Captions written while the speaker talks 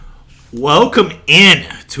Welcome in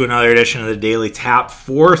to another edition of the Daily Tap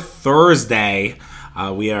for Thursday.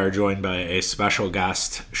 We are joined by a special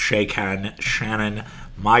guest, Ken Shannon,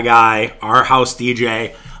 my guy, our house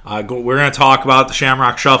DJ. We're going to talk about the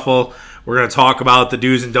Shamrock Shuffle. We're going to talk about the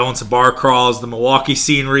do's and don'ts of bar crawls, the Milwaukee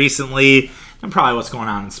scene recently, and probably what's going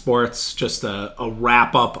on in sports. Just a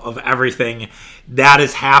wrap-up of everything that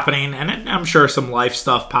is happening, and I'm sure some life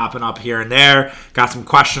stuff popping up here and there. Got some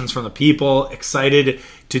questions from the people. Excited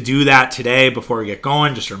to do that today before we get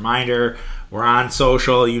going. Just a reminder, we're on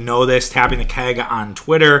social. You know this. Tapping the Keg on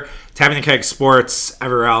Twitter. Tapping the Keg Sports.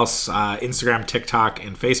 Everywhere else. Instagram, TikTok,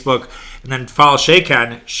 and Facebook. And then follow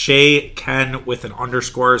Ken with an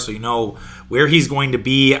underscore, so you know where he's going to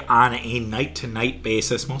be on a night-to-night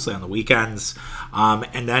basis, mostly on the weekends.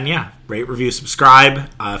 And then, rate, review, subscribe.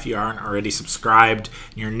 If you aren't already subscribed,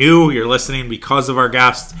 and you're new, you're listening because of our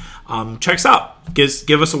guest, check us out.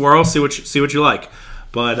 Give us a whirl. See what you like.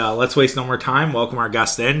 But let's waste no more time. Welcome our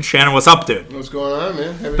guest in. Shannon, what's up, dude? What's going on,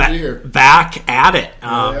 man? Happy to be here. Back at it.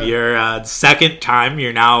 You're second time.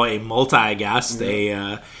 You're now a multi-guest.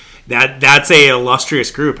 Yeah. That's a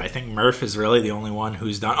illustrious group. I think Murph is really the only one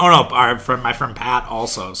who's done. Oh no, my friend Pat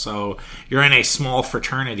also. So you're in a small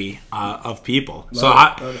fraternity of people.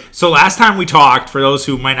 So last time we talked, for those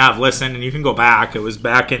who might not have listened, and you can go back, it was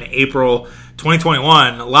back in April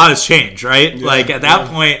 2021. A lot has changed, right? Yeah, at that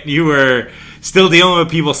point, you were still dealing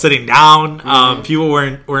with people sitting down. Mm-hmm. People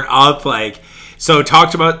weren't up. So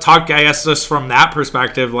talk, I guess, just from that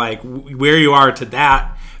perspective, where you are to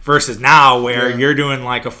that versus now, where you're doing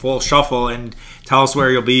a full shuffle, and tell us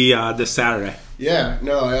where you'll be this Saturday. Yeah,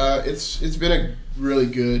 no, it's been a really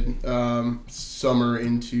good summer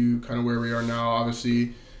into kind of where we are now.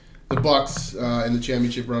 Obviously, the Bucks in the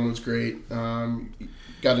championship run was great.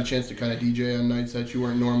 Got a chance to kind of DJ on nights that you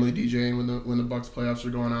weren't normally DJing when the Bucks playoffs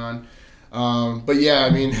are going on. But yeah, I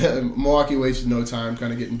mean, Milwaukee wasted no time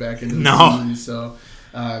kind of getting back into the season, so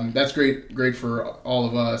that's great for all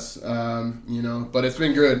of us, but it's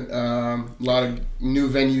been good. A lot of new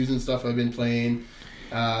venues and stuff I've been playing.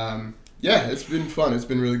 It's been fun. It's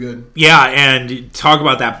been really good. Yeah, and talk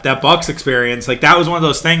about that Bucks experience. That was one of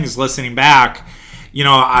those things, listening back,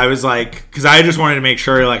 I was because I just wanted to make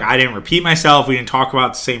sure I didn't repeat myself. We didn't talk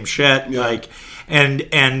about the same shit. Yeah.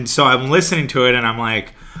 And so I'm listening to it, and I'm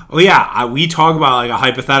like, oh yeah, we talk about a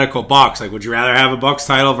hypothetical Bucks. Would you rather have a Bucks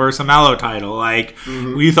title versus a Melo title?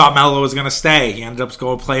 We thought Melo was going to stay. He ended up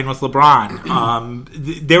playing with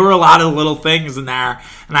LeBron. There were a lot of little things in there,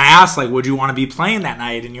 and I asked would you want to be playing that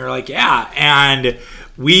night? And you're like, yeah. And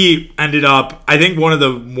we ended up, I think one of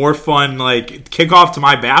the more fun kickoff to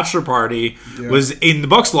my bachelor party was in the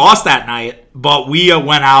Bucks lost that night, but we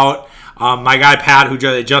went out. My guy Pat, who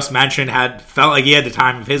just mentioned, felt like he had the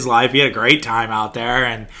time of his life. He had a great time out there,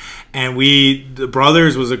 and the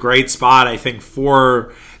Brothers was a great spot, I think,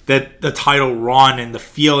 for the title run and the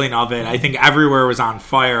feeling of it. I think everywhere was on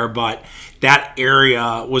fire, but that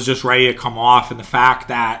area was just ready to come off, and the fact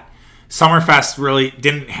that Summerfest really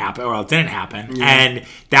didn't happen. Well, it didn't happen, and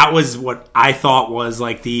that was what I thought was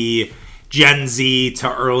the Gen Z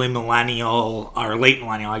to early millennial, or late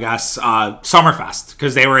millennial, I guess, Summerfest,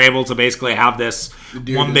 because they were able to basically have this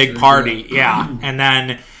one big party. Yeah. And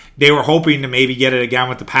then they were hoping to maybe get it again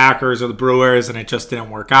with the Packers or the Brewers, and it just didn't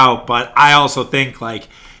work out. But I also think,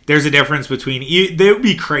 there's a difference between, they would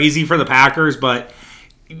be crazy for the Packers, but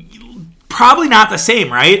probably not the same,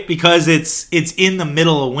 right? Because it's in the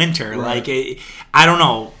middle of winter. Right. I don't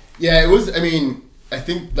know. Yeah, it was, I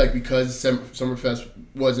think, because Summerfest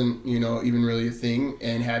wasn't, even really a thing,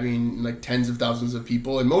 and having, tens of thousands of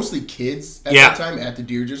people, and mostly kids at that time at the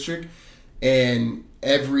Deer District, and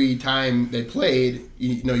every time they played,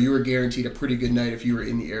 you were guaranteed a pretty good night if you were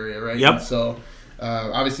in the area, right? Yep. And so,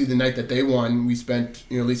 obviously, the night that they won, we spent,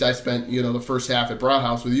 at least I spent, the first half at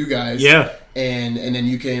Brauhaus with you guys. Yeah. And then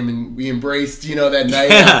you came and we embraced, that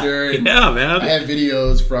night after. And yeah, man. I have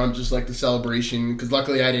videos from just the celebration, because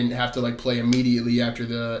luckily I didn't have to play immediately after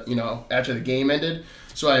the game ended.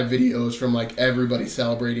 So I have videos from everybody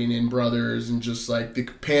celebrating in Brothers, and just the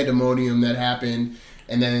pandemonium that happened.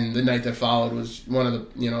 And then the night that followed was one of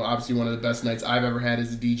the, obviously one of the best nights I've ever had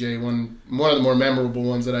as a DJ. One of the more memorable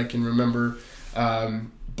ones that I can remember.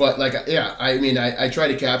 But I try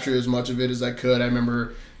to capture as much of it as I could. I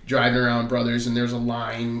remember driving around Brothers, and there's a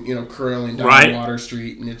line, curling down Water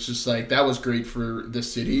Street, and it's just that was great for the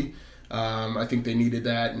city. I think they needed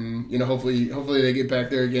that, and hopefully they get back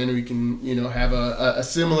there again, and we can have a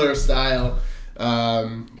similar style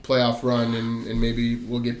playoff run, and maybe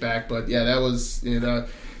we'll get back. But yeah, that was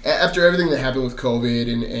after everything that happened with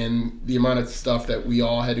COVID and the amount of stuff that we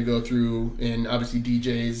all had to go through, and obviously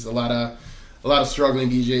DJs, a lot a lot of struggling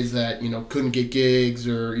DJs that couldn't get gigs,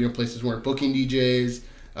 or places weren't booking DJs.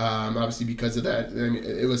 Obviously, because of that, I mean,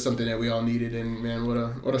 it was something that we all needed. And man,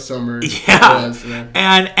 what a summer! Yeah, it was,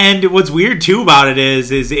 and what's weird too about it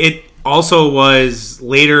is it also was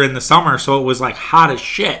later in the summer, so it was like hot as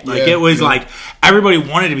shit. Like it was like everybody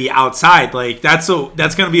wanted to be outside. Like that's going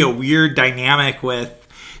to be a weird dynamic with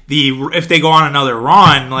if they go on another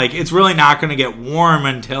run. Like it's really not going to get warm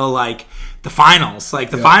until like the finals. Like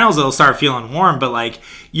the finals, it'll start feeling warm, but like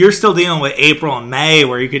you're still dealing with April and May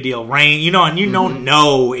where you could deal rain, and you don't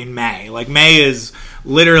know in May. Like May is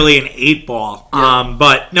literally an 8-ball.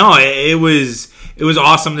 But no, it was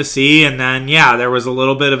awesome to see. And then there was a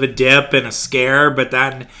little bit of a dip and a scare, but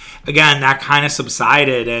then again that kind of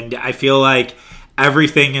subsided, and I feel like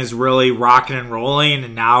everything is really rocking and rolling.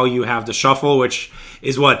 And now you have the Shuffle, which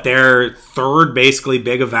is their third basically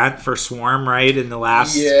big event for Swarm, right? In the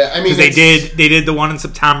last, I mean, because they did the one in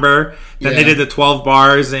September, then they did the 12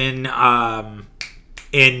 bars in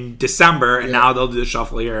December, and now they'll do the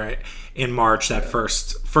Shuffle here in March, that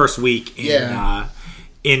first week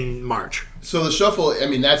in March. So the Shuffle, I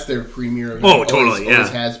mean, that's their premier event. Oh, totally, always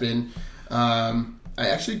has been. I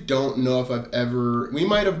actually don't know if I've ever.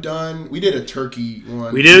 We did a turkey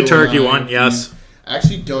one. We did a turkey one, yes. I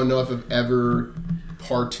actually don't know if I've ever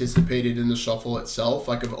participated in the Shuffle itself.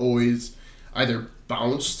 Like I've always either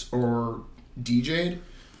bounced or DJ'd.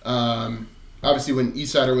 Obviously, when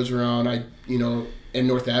Eastsider was around, and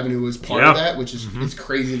North Avenue was part of that, which is it's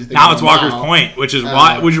crazy to think. Now it's Walker's Point, which is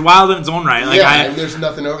wild in its own right. Like and there's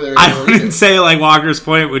nothing over there. I wouldn't say like Walker's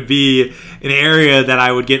Point would be an area that I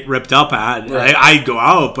would get ripped up at. Right. I'd go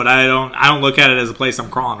out, but I don't look at it as a place I'm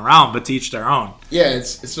crawling around. But to each their own. Yeah,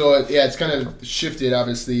 it's kind of shifted,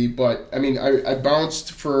 obviously. But I mean, I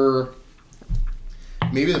bounced for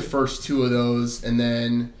maybe the first two of those, and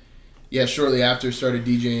then shortly after started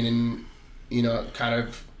DJing, and kind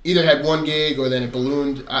of either had one gig or then it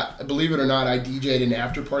ballooned. Believe it or not, I DJ'd an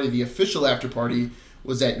after party. The official after party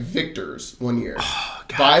was at Victor's one year. Oh,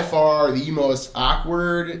 by far the most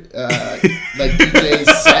awkward DJ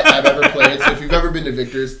set I've ever played. So if you've ever been to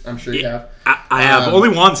Victor's, I'm sure you have. I have only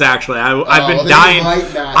once actually. I've been dying.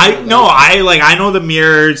 I know the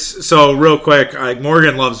mirrors. So real quick,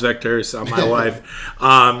 Morgan loves Victor's. My wife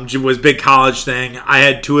was big college thing. I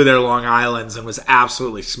had 2 of their Long Islands and was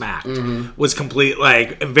absolutely smacked. Was complete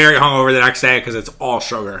very hungover the next day because it's all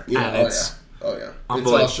sugar and it's. Oh yeah, it's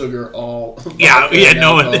all sugar, all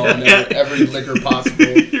every liquor possible.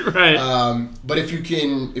 Right. But if you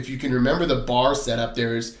can remember the bar setup,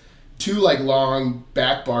 there's 2 long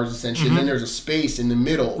back bars essentially, and then there's a space in the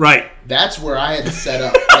middle. Right. That's where I had to set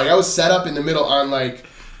up. I was set up in the middle on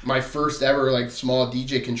my first ever small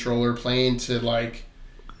DJ controller, playing to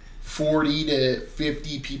 40 to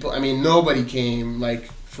 50 people. I mean, nobody came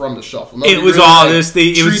from the Shuffle. Nobody it was really, all this.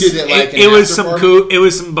 It was some party. It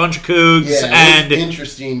was some bunch of cougs. Yeah, and it was an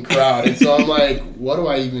interesting crowd. And so I'm like, what do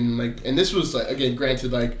I even And this was again,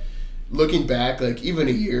 granted, looking back, even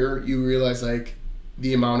a year, you realize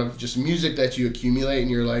the amount of just music that you accumulate, and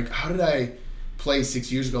you're like, how did I play 6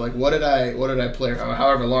 years ago? What did I play?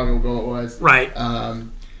 However long ago it was. Right.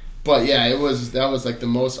 But yeah, that was the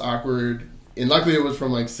most awkward. And luckily it was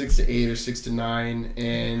from 6 to 8 or 6 to 9,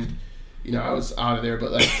 and I was out of there.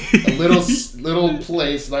 But a little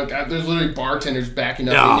place, there's literally bartenders backing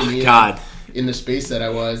up into me in the space that I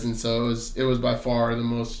was, and so it was by far the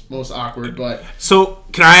most awkward. But so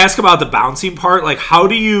can I ask about the bouncing part? How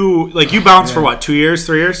do you you bounce for what, 2 years,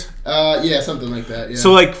 3 years? Yeah, something like that. Yeah.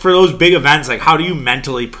 So for those big events, how do you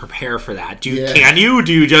mentally prepare for that? Do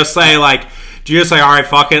you just say all right,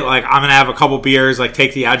 fuck it, I'm gonna have a couple beers,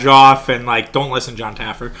 take the edge off, and don't listen John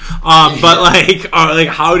Taffer. But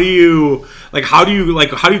how do you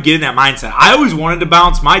get in that mindset? I always wanted to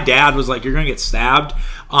bounce. My dad was you're gonna get stabbed,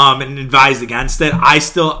 and advised against it. I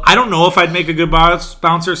don't know if I'd make a good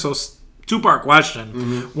bouncer. So 2-part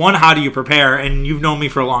question. One, how do you prepare? And you've known me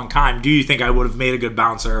for a long time. Do you think I would have made a good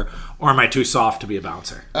bouncer, or am I too soft to be a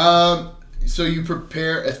bouncer? So you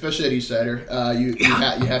prepare, especially at Eastsider. You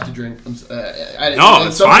have to drink.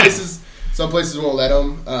 Some places won't let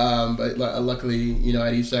them, but luckily,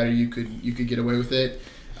 at Eastsider you could get away with it.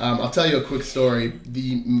 I'll tell you a quick story.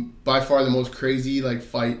 By far the most crazy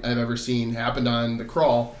fight I've ever seen happened on the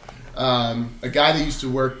crawl. A guy that used to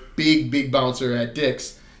work big bouncer at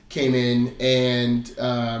Dick's came in and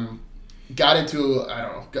got into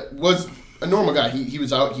was a normal guy. He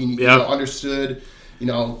was out. He understood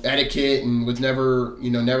etiquette and was never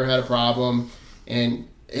had a problem. And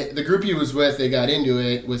the group he was with, they got into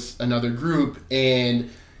it with another group, and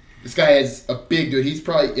this guy is a big dude. He's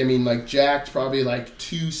probably, jacked, probably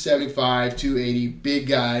 275, 280, big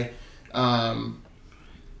guy.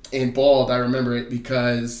 And bald, I remember it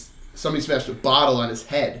because somebody smashed a bottle on his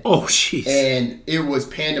head. Oh, jeez. And it was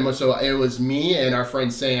pandemonium. So it was me and our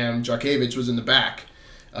friend Sam Jarkevich was in the back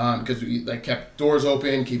because we like kept doors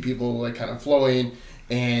open, keep people like kind of flowing.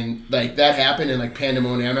 And like that happened and like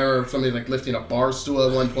pandemonium. I remember somebody like lifting a bar stool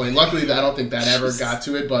at one point. Luckily, I don't think that ever got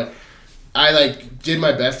to it, but I like did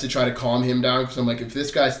my best to try to calm him down because I'm like, if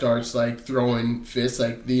this guy starts like throwing fists,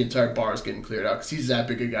 like the entire bar is getting cleared out because he's that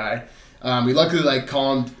big a guy. We luckily like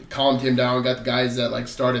calmed him down, got the guys that like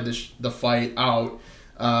started the fight out.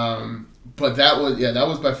 But that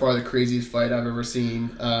was by far the craziest fight I've ever seen.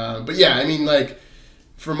 But yeah, I mean like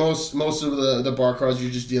for most of the bar crawls,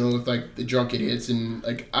 you're just dealing with like the drunk idiots, and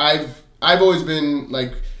like I've always been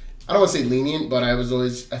like, I don't want to say lenient, but I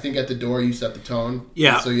think at the door you set the tone.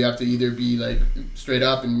 Yeah. So you have to either be like straight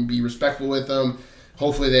up and be respectful with them.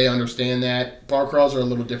 Hopefully they understand that. Bar crawls are a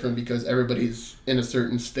little different because everybody's in a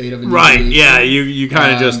certain state of inebriation. Right, yeah, you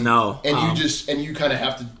kind of just know. And you kind of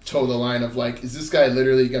have to toe the line of like, is this guy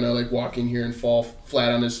literally going to like walk in here and fall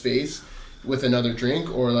flat on his face with another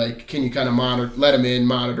drink? Or like, can you kind of let him in,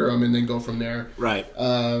 monitor him, and then go from there? Right.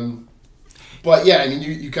 But yeah, I mean,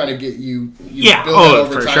 you kind of get you build that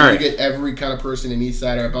over time. Sure. You get every kind of person in East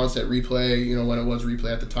Side. I bounced at Replay, when it was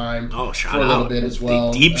Replay at the time. Oh, shout for a little bit as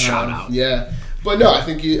well. Deep shout out. Yeah, but no, I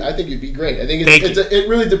think it'd be great. I think it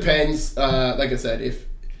really depends. Like I said, if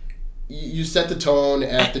you set the tone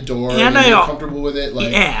at the door and you're comfortable with it,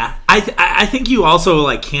 like I think you also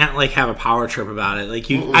like can't like have a power trip about it.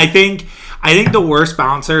 Like you, I think the worst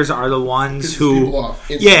bouncers are the ones who,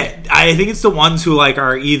 I think it's the ones who like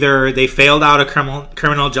are either they failed out of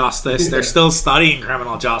criminal justice, they're still studying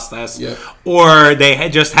criminal justice, or they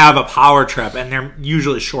just have a power trip and they're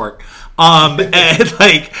usually short. And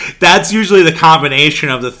like that's usually the combination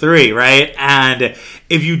of the three, right? And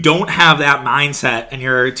if you don't have that mindset, and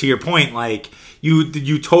you're to your point, like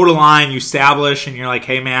you toe the line, you establish, and you're like,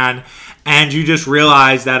 hey man. And you just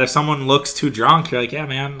realize that if someone looks too drunk, you're like, yeah,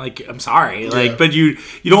 man, like, I'm sorry. Like, but you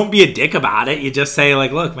don't be a dick about it. You just say,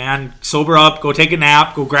 like, look, man, sober up, go take a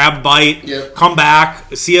nap, go grab a bite, come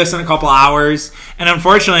back, see us in a couple hours. And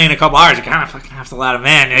unfortunately, in a couple hours, you kind of fucking have to let them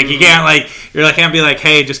in. Like, you can't, like, can't be like,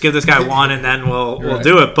 hey, just give this guy one and then we'll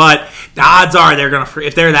do it. But the odds are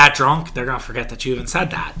if they're that drunk, they're going to forget that you even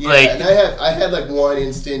said that. Yeah, and I had, like, one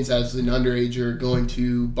instance as an underager going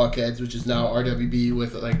to Buckheads, which is now RWB,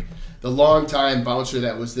 with, like, the longtime bouncer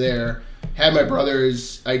that was there had my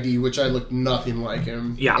brother's ID, which I looked nothing like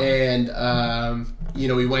him. Yeah. And,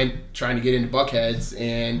 we went trying to get into Buckheads,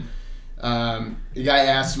 and the guy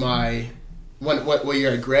asked what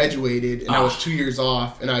year I graduated, and I was 2 years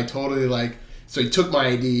off, and I totally, like, so he took my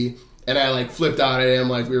ID, and I, like, flipped out at him,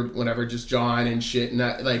 like, we were, whatever, just jawing and shit, and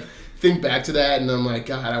I, like, think back to that, and I'm like,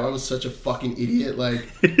 God, I was such a fucking idiot. Like,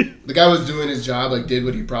 the guy was doing his job, like, did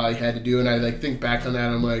what he probably had to do, and I, like, think back on that,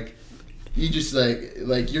 and I'm like, you just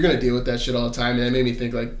like you're gonna deal with that shit all the time, and it made me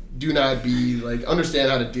think like, do not be like, understand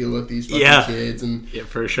how to deal with these fucking kids, and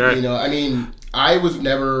for sure. I mean, I was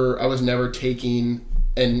never taking,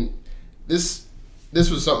 and this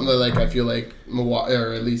was something that like I feel like Milwaukee,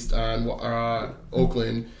 or at least on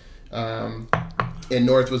Oakland, and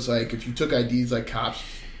North was like, if you took IDs, like cops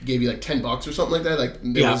gave you like $10 or something like that. Like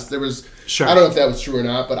there was sure. I don't know if that was true or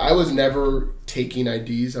not, but I was never taking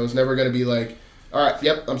IDs. I was never gonna be like, all right,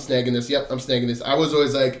 yep, I'm snagging this. Yep, I'm snagging this. I was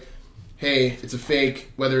always like, hey, it's a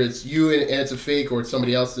fake. Whether it's you and it's a fake, or it's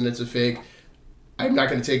somebody else and it's a fake, I'm not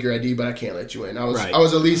going to take your ID, but I can't let you in. I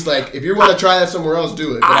was at least like, if you want to try that somewhere else,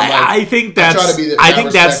 do it. But I think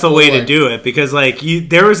that's the way to do it, because like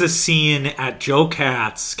there was a scene at Joe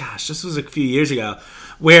Katz. Gosh, this was a few years ago,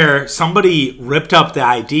 where somebody ripped up the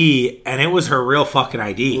ID, and it was her real fucking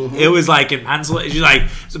ID. Mm-hmm. It was like in Pennsylvania, she's like,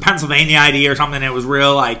 it's a Pennsylvania ID or something. It was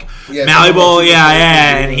real like malleable,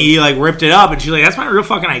 and he like ripped it up, and she's like, that's my real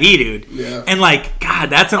fucking ID, dude. Yeah. And like,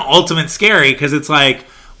 God, that's an ultimate scary, because it's like,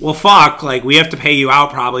 well, fuck, like we have to pay you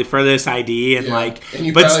out probably for this ID, and like,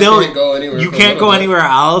 and but still, can't go anywhere you can't go anywhere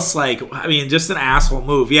else. Like, I mean, just an asshole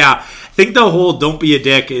move. Yeah, I think the whole "don't be a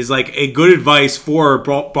dick" is like a good advice for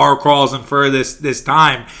bar crawls and for this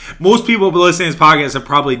time. Most people listening to this podcast have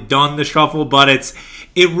probably done the shuffle, but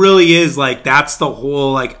it really is like that's the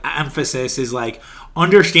whole like emphasis is like,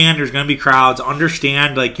 understand there's going to be crowds.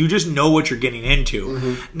 Understand like you just know what you're getting into.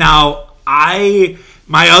 Mm-hmm. Now,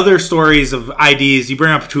 my other stories of IDs, you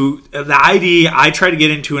bring up to the ID, I tried to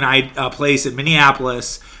get into a place in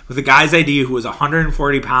Minneapolis with a guy's ID who was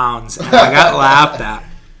 140 pounds, and I got laughed at.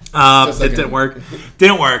 It didn't work.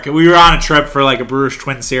 Didn't work. We were on a trip for like a Brewers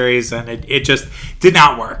Twin series, and it just did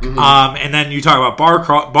not work. Mm-hmm. And then you talk about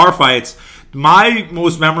bar fights. my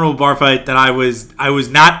most memorable bar fight that I was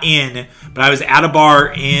not in, but I was at a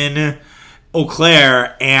bar in Eau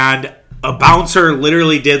Claire, and a bouncer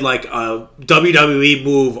literally did like a WWE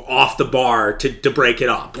move off the bar to break it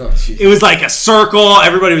up. Oh, it was like a circle.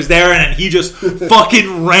 Everybody was there, and he just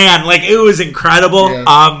fucking ran. Like, it was incredible.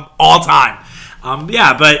 Yeah. All time.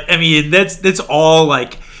 But I mean, that's all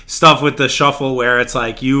like stuff with the shuffle where it's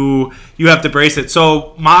like you have to brace it.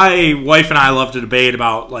 So my wife and I love to debate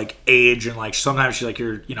about like age, and like sometimes she's like,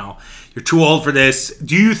 you're too old for this.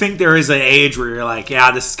 Do you think there is an age where you're like,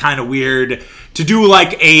 yeah, this is kind of weird to do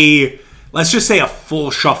like let's just say a full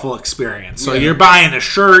shuffle experience? So you're buying a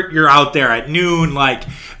shirt, you're out there at noon, like,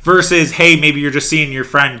 versus, hey, maybe you're just seeing your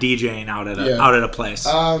friend DJing out at a place.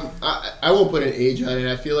 I won't put an age on it.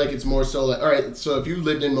 I feel like it's more so like, all right, so if you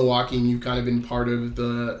lived in Milwaukee and you've kind of been part of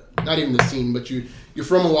the, not even the scene, but you're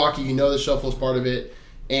from Milwaukee, you know the shuffle's part of it,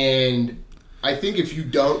 and I think if you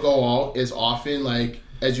don't go out as often, like,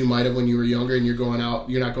 as you might have when you were younger, and you're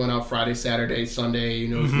not going out Friday, Saturday, Sunday,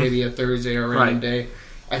 maybe a Thursday or a random day.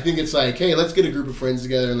 I think it's like, hey, let's get a group of friends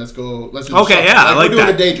together and let's do okay, yeah, like, I like we're doing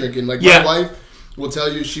that. a day drinking. Like, my wife will tell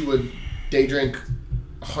you she would day drink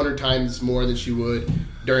 100 times more than she would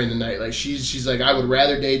during the night. Like, she's like, I would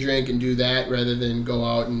rather day drink and do that rather than go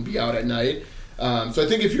out and be out at night. So I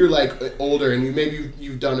think if you're like older and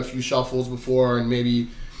you've done a few shuffles before, and maybe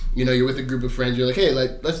you're with a group of friends, you're like, hey,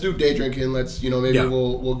 let's do day drinking. Let's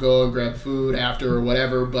we'll go and grab food after or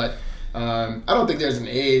whatever. But I don't think there's an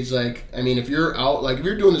age. Like, I mean, if you're out, like if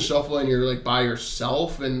you're doing the shuffle and you're like by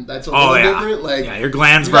yourself, and that's a little different. Like, you're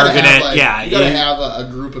Glansberging it. Like, you gotta have a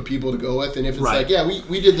group of people to go with. And if it's like,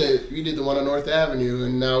 we did the one on North Avenue,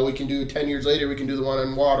 and now we can do 10 years later we can do the one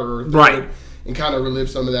on Water or Third, and kind of relive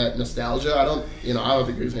some of that nostalgia. I don't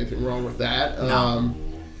think there's anything wrong with that. No.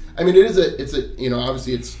 I mean, it's a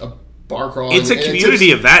obviously it's a bar crawl. It's a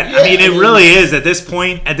community event. Yeah, I mean, it really is at this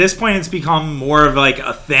point. At this point, it's become more of like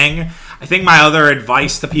a thing. I think my other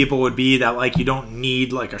advice to people would be that like you don't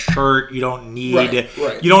need like a shirt. You don't need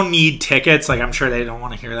you don't need tickets. Like, I'm sure they don't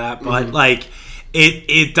want to hear that, but like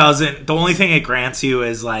it doesn't. The only thing it grants you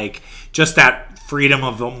is like just that freedom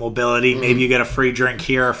of mobility. Maybe you get a free drink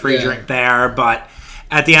here, a free drink there, but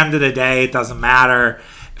at the end of the day, it doesn't matter.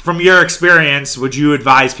 From your experience, would you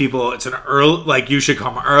advise people it's an early, like you should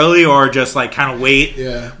come early, or just like kind of wait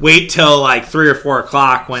till like 3 or 4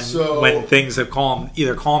 o'clock when things have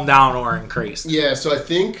either calmed down or increased? Yeah, so I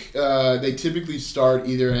think they typically start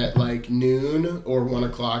either at like noon or 1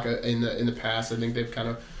 o'clock in the past. I think they've kind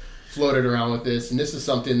of floated around with this, and this is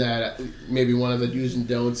something that maybe one of the do's and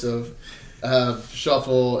don'ts of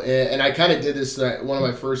shuffle. And I kind of did this one of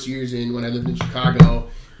my first years when I lived in Chicago.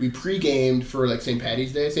 We pre-gamed for like St.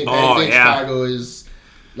 Patty's Day. St. Patty's Day in Chicago is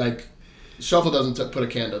like, shuffle doesn't put a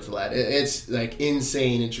candle to that. It's like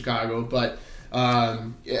insane in Chicago. But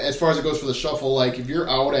as far as it goes for the shuffle, like if you're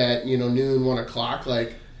out at noon, 1 o'clock,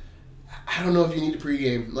 like I don't know if you need to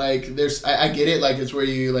pregame. Like I get it. Like it's where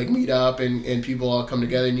you like meet up and people all come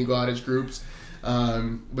together and you go out as groups.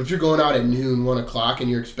 But if you're going out at noon, 1 o'clock, and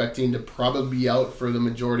you're expecting to probably be out for the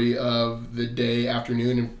majority of the day,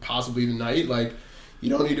 afternoon, and possibly the night, like. You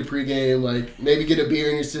don't need to pregame. Like, maybe get a beer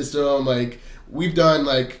in your system. Like, we've done,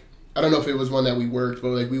 like, I don't know if it was one that we worked, but,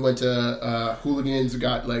 like, we went to Hooligans,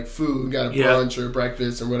 got, like, food, got a brunch or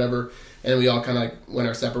breakfast or whatever, and we all kind of, like, went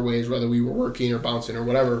our separate ways, whether we were working or bouncing or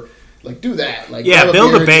whatever. Like, do that. Like,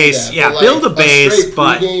 build a base. Yeah, but, build a base, a straight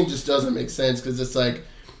pregame just doesn't make sense because it's, like,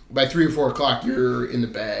 by 3 or 4 o'clock, you're in the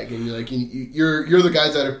bag, and you're like, you're the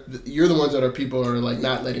guys you're the ones that people are like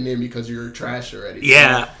not letting in because you're trash already.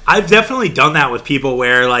 Yeah, so. I've definitely done that with people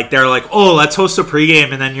where like they're like, oh, let's host a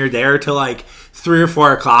pregame, and then you're there till like 3 or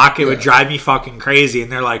 4 o'clock. It would drive me fucking crazy,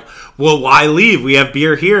 and they're like, well, why leave? We have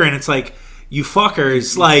beer here, and it's like, you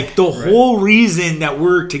fuckers, like the whole reason that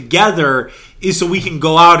we're together is so we can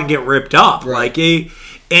go out and get ripped up, like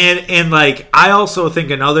and like I also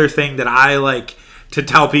think another thing that I like to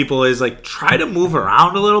tell people is like try to move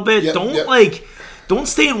around a little bit. Don't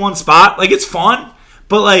stay in one spot. Like it's fun,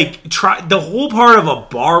 but like try. The whole part of a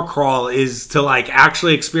bar crawl is to like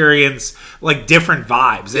actually experience like different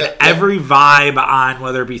vibes. And every vibe on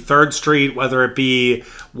whether it be 3rd Street, whether it be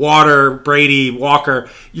Water, Brady, Walker,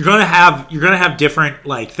 you're gonna have different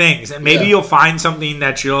like things, and maybe you'll find something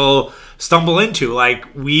that you'll stumble into. Like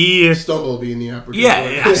stumble being the opportunity.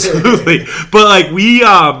 Yeah, absolutely. But like we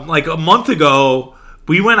like a month ago.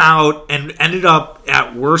 We went out and ended up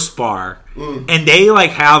at Worst Bar, and they like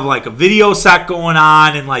have like a video set going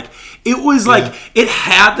on, and like it was like it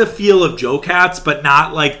had the feel of Joe Cats, but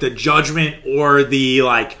not like the judgment or the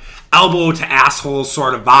like elbow to asshole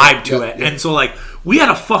sort of vibe to it. And so like we had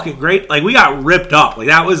a fucking great, like we got ripped up. Like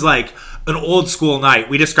that was like an old school night.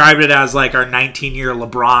 We described it as like our 19-year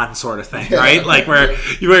LeBron sort of thing, right? Like where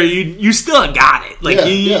you still got it. Like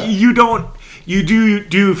you don't. You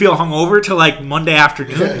do feel hungover till like Monday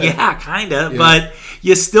afternoon? Yeah, kind of. Yeah. But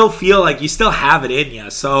you still feel like you still have it in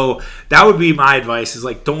you. So that would be my advice: is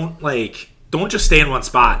like don't just stay in one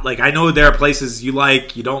spot. Like I know there are places you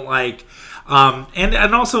don't like,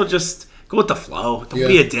 and also just go with the flow. Don't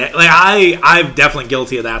be a dick. Like I'm definitely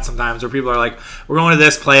guilty of that sometimes, where people are like, "We're going to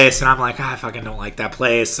this place," and I'm like, I fucking don't like that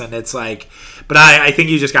place, and it's like, but I think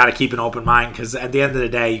you just got to keep an open mind, because at the end of the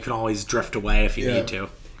day, you can always drift away if you need to.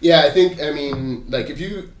 Yeah, I mean, like if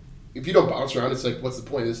you don't bounce around, it's like, what's the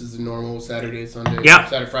point? This is a normal Saturday, Sunday,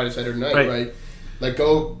 Friday, Saturday night, right? Like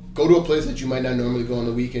go to a place that you might not normally go on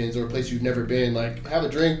the weekends, or a place you've never been. Like have a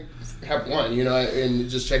drink, have one, and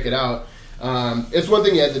just check it out. It's one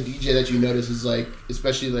thing as a DJ that you notice is like,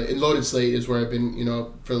 especially like in Loaded Slate is where I've been,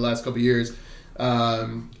 for the last couple of years,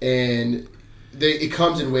 and it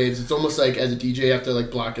comes in waves. It's almost like as a DJ you have to like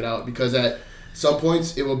block it out, because at some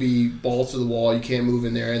points it will be balls to the wall, you can't move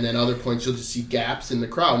in there, and then other points you'll just see gaps in the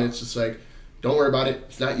crowd, and it's just like, don't worry about it,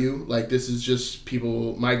 it's not you, like this is just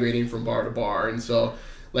people migrating from bar to bar. And so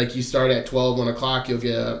like you start at 12, 1 o'clock, you'll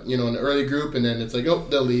get an early group, and then it's like, oh,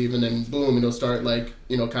 they'll leave, and then boom, and it'll start like,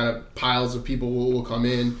 kind of piles of people will come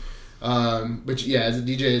in. But yeah, as a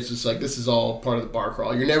DJ, it's just like, this is all part of the bar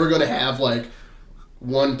crawl. You're never going to have like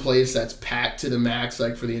one place that's packed to the max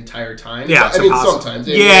like for the entire time. Yeah, I mean sometimes.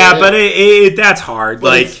 But that's hard.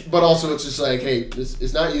 But also it's just like, hey,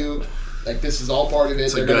 it's not you. Like this is all part of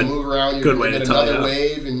it. They're going to move around. You're going to get another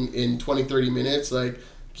wave in 20, 30 minutes. Like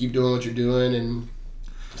keep doing what you're doing. And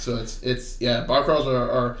so it's bar crawls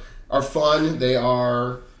are fun. They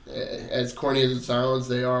are, as corny as it sounds,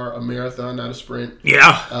 they are a marathon, not a sprint.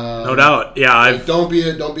 Yeah, no doubt. Yeah, like, don't be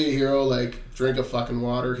a hero. Like drink a fucking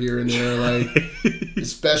water here and there. Like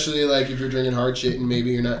especially like if you're drinking hard shit and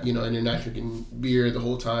maybe you're not, and you're not drinking beer the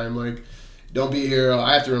whole time. Like don't be a hero.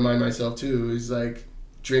 I have to remind myself too. Is like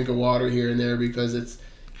drink a water here and there, because it's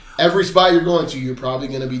every spot you're going to, you're probably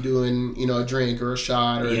going to be doing, a drink or a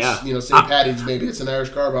shot, or St. Patty's, maybe it's an Irish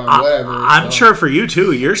car bomb, whatever. I'm sure for you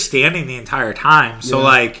too, you're standing the entire time. So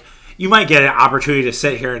like you might get an opportunity to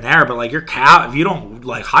sit here and there, but like your calf, if you don't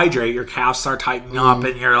like hydrate, your calves start tightening up,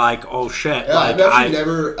 and you're like, oh shit. Yeah, like,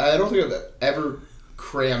 I don't think I've ever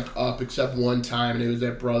cramped up except one time, and it was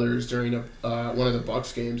at Brothers during one of the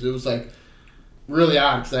Bucks games. It was like really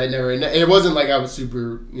odd, because it wasn't like I was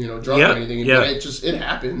super, drunk or anything, but it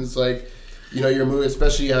happens. Like, you're moving,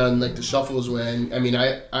 especially on like the shuffles when,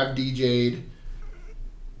 I've DJ'd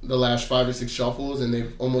the last 5 or 6 shuffles, and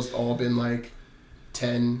they've almost all been like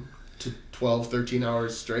 10 to 12, 13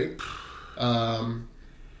 hours straight.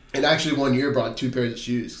 And actually one year brought 2 pairs of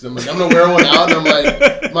shoes, because I'm like, I'm going to wear one out, and I'm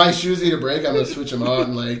like, my shoes need a break, I'm going to switch them out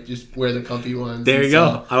and like just wear the comfy ones. There you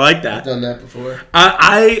go. I like that. I've done that before.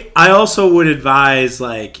 I also would advise,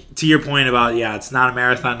 like, to your point about, it's not a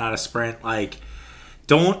marathon, not a sprint, like,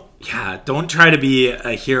 don't try to be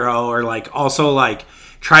a hero, or like also like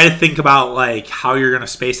try to think about like how you're gonna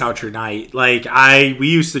space out your night. Like we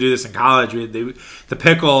used to do this in college. The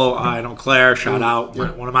Pickle, I know Claire, shout out,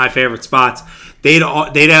 one of my favorite spots. They'd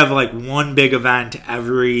have like one big event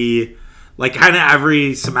every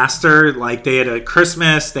semester. Like they had a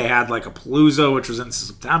Christmas, they had like a Palooza, which was in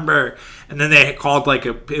September, and then they called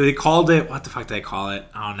it, what the fuck did they call it?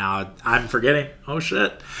 Oh, now I'm forgetting. Oh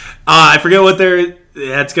shit, I forget what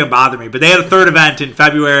that's gonna bother me. But they had a third event in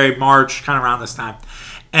February, March, kind of around this time,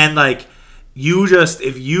 and like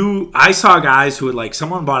I saw guys who would like,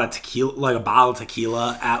 someone bought a tequila, like a bottle of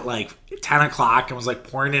tequila at like 10 o'clock and was like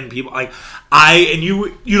pouring in people, like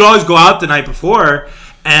you'd always go out the night before.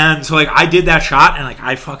 And so, like, I did that shot, and, like,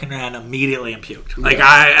 I fucking ran immediately and puked. Like,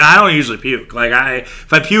 I don't usually puke. Like,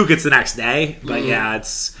 if I puke, it's the next day. But,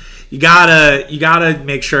 it's, you gotta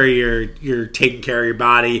make sure you're taking care of your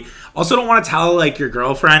body. Also, don't want to tell, like, your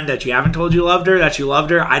girlfriend that you haven't told you loved her, that you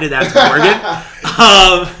loved her. I did that to Morgan.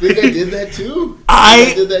 I think I did that, too.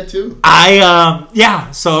 I did that, too.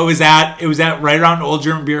 So it was at right around Old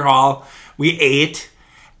German Beer Hall. We ate.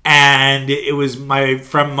 And it was my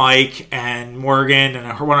friend Mike and Morgan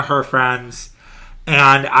and one of her friends.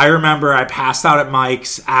 And I remember I passed out at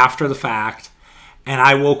Mike's after the fact. And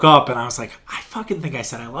I woke up and I was like, I fucking think I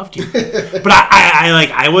said I loved you. But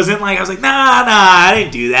I wasn't like, I was like, nah, I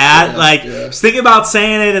didn't do that. I was thinking about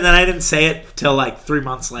saying it, and then I didn't say it till like 3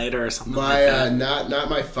 months later or something like that. Not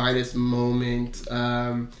my finest moment.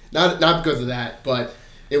 Not because of that, but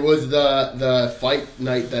it was the fight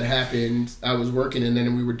night that happened. I was working, and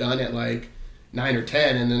then we were done at like 9 or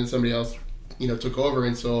 10, and then somebody else, took over,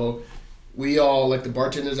 and so we all, like the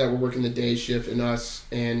bartenders that were working the day shift and us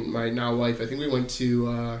and my now wife, I think we went to,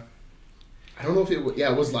 I don't know if it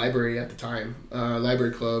was Library at the time,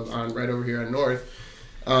 Library Club on right over here on North.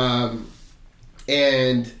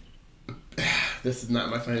 And this is not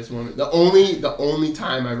my funniest moment. The only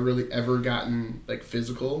time I've really ever gotten like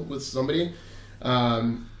physical with somebody.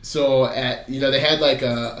 So at, they had like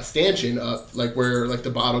a stanchion up, like where like the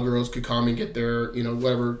bottle girls could come and get their,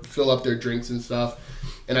 whatever, fill up their drinks and stuff.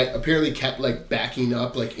 And I apparently kept like backing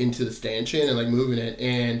up like into the stanchion and like moving it.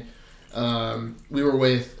 And we were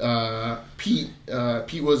with Pete.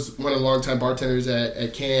 Pete was one of the longtime bartenders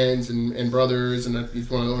at Cans and Brothers, and he's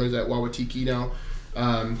one of the owners at Wawatiki now.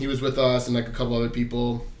 He was with us and like a couple other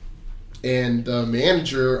people. And the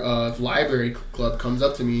manager of Library Club comes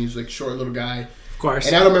up to me. He's like a short little guy. Of course.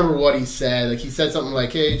 And I don't remember what he said. Like he said something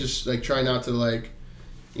like, "Hey, just like try not to like,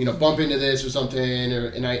 bump into this or something."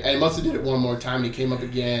 And I must have did it one more time. And he came up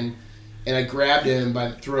again, and I grabbed him by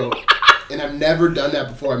the throat. And I've never done that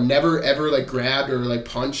before. I've never ever like grabbed or like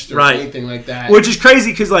punched or anything like that. Which is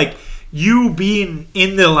crazy because like you being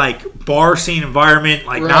in the like bar scene environment,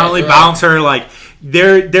 like not only bouncer, like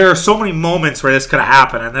there are so many moments where this could have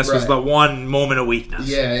happened, and this was the one moment of weakness.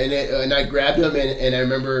 Yeah, and I grabbed him, and I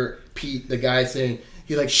remember Pete, the guy, saying,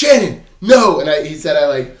 he's like, "Shannon, no!" And he said I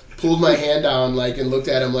like pulled my hand down like and looked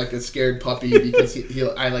at him like a scared puppy because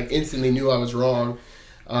I like instantly knew I was wrong.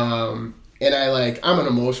 And I'm an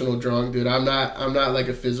emotional drunk, dude. I'm not like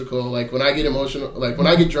a physical. Like when I get emotional, like when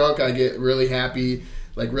I get drunk, I get really happy,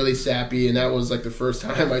 like really sappy. And that was like the first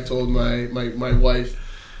time I told my wife,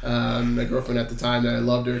 my girlfriend at the time, that I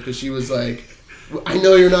loved her, because she was like, "I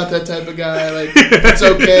know you're not that type of guy. Like it's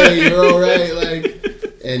okay, you're all right." Like,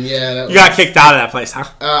 and yeah, you got kicked out of that place, huh?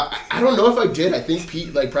 I don't know if I did. I think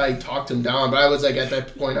Pete like probably talked him down, but I was like at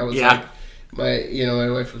that point I was like. My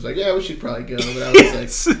wife was like, "Yeah, we should probably go." But I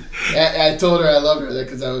was like, I told her I loved her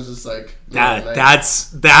because I was just like, I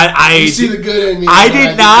see the good in me. I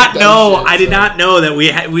did not know that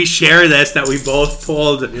we share this, that we both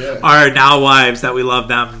told our now wives that we love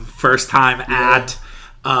them first time at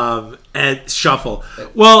Shuffle.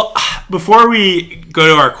 Well, before we go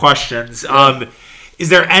to our questions, are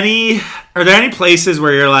there any places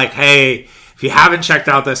where you're like, hey, if you haven't checked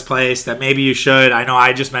out this place, that maybe you should? I know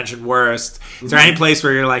I just mentioned Worst. Is there any place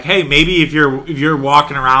where you're like, hey, maybe if you're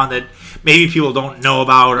walking around that maybe people don't know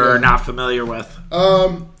about or are not familiar with?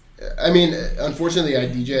 I mean, unfortunately, I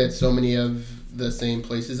DJ at so many of the same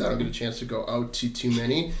places. I don't get a chance to go out to too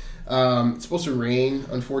many. It's supposed to rain,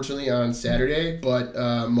 unfortunately, on Saturday, but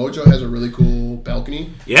Mojo has a really cool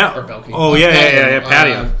balcony. Yeah. Or balcony. Oh,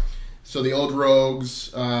 patio. So the Old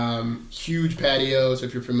Rogues, huge patio. So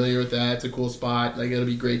if you're familiar with that, it's a cool spot. Like, it'll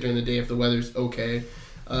be great during the day if the weather's okay.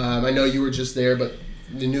 I know you were just there, but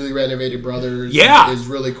the newly renovated Brothers is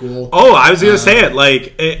really cool. Oh, I was going to say it.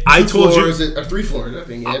 Like, I told you. Or 3 floors, I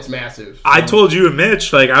think. Yeah, it's massive. So. I told you and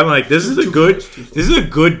Mitch, like, I'm like, this is a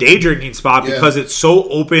good day drinking spot because it's so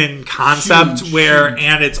open concept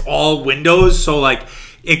and it's all windows. So, like,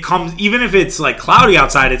 it comes, even if it's like cloudy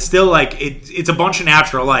outside, it's still like it's a bunch of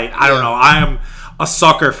natural light. I don't know. I am a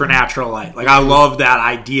sucker for natural light. Like, I love that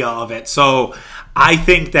idea of it. So I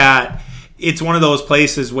think that it's one of those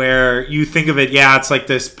places where you think of it, it's like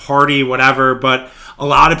this party, whatever, but a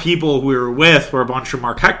lot of people who we were with were a bunch of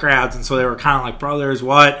Marquette grads, and so they were kind of like, brothers,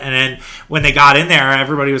 what? And then when they got in there,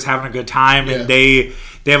 everybody was having a good time, and they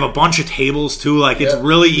have a bunch of tables too. Like, it's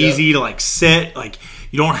really easy to like sit, like,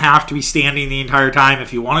 you don't have to be standing the entire time.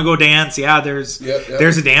 If you want to go dance, there's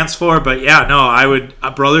a dance floor. But I would,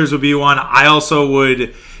 Brothers would be one. I also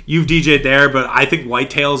would, you've DJ'd there, but I think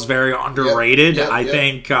Whitetail's very underrated. I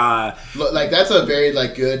think like that's a very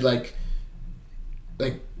like good like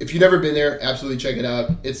if you've never been there, absolutely check it out.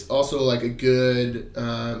 It's also like a good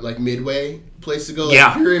like midway place to go.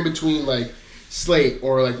 Like if you're in between like Slate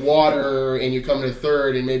or like Water and you're coming to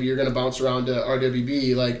Third and maybe you're gonna bounce around to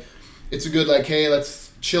RWB, like it's a good like, hey,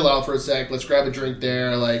 let's chill out for a sec, let's grab a drink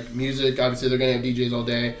there. Like music, obviously they're gonna have DJs all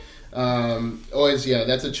day. Always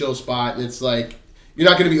that's a chill spot, and it's like you're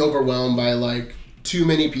not gonna be overwhelmed by like too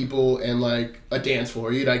many people and like a dance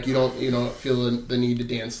floor. You don't feel the need to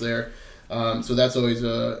dance there. So that's always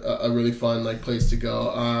a really fun like place to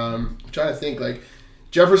go. I'm trying to think, like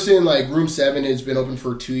Jefferson, like Room 7 has been open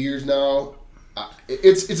for 2 years now.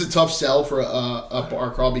 It's a tough sell for a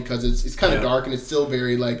bar crawl because it's kind of dark and it's still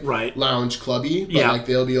very like lounge clubby, but like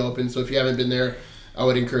they'll be open. So if you haven't been there, I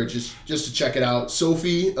would encourage just to check it out.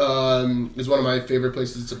 Sophie is one of my favorite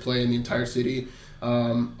places to play in the entire city.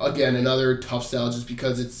 Again, another tough sell just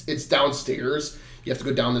because it's downstairs. You have to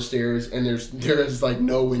go down the stairs, and there's like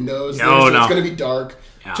no windows. So it's gonna be dark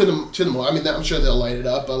to the. I mean, I'm sure they'll light it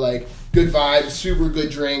up, but like good vibes, super good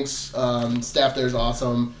drinks. Staff there is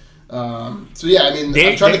awesome. So yeah, I mean,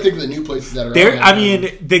 I'm trying to think of the new places that are there. I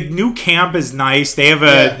mean, the new camp is nice. They have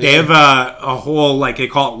a whole, like, they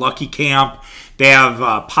call it Lucky Camp. They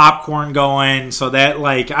have popcorn going, so that,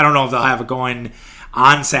 like, I don't know if they'll have it going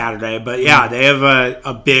on Saturday, but yeah, they have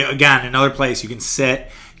a big, again, another place you can sit,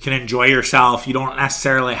 you can enjoy yourself. You don't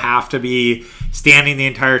necessarily have to be standing the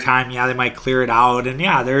entire time. Yeah, they might clear it out, and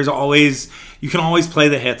yeah, you can always play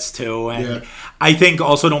the hits too. And I think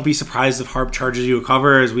also don't be surprised if Harp charges you a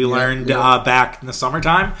cover, as we learned back in the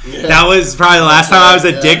summertime. Yeah. That was probably the last time I was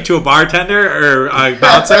a dick to a bartender or a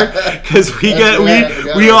bouncer, because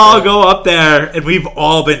we all go up there, and we've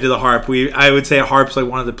all been to the Harp. I would say Harp's like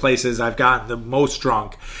one of the places I've gotten the most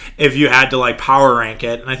drunk if you had to like power rank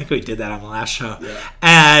it, and I think we did that on the last show. Yeah.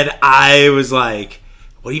 And I was like,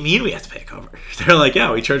 what do you mean we have to pay a cover? They're like,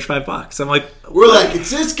 yeah, we charge $5. I'm like, we're like,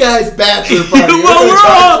 it's this guy's bachelor party.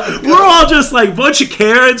 Well, we're all just like bunch of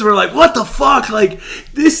Karens. We're like, what the fuck? Like,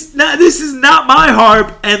 this is not my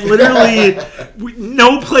Harp. And literally,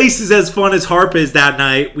 no place is as fun as Harp is that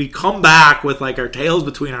night. We come back with like our tails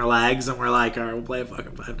between our legs, and we're like, all right, we'll play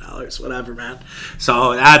fucking $5, whatever, man.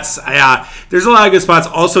 So that's there's a lot of good spots.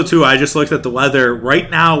 Also, too, I just looked at the weather.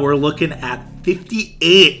 Right now, we're looking at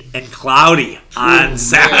 58 and cloudy on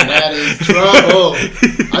Saturday. Man, that is trouble.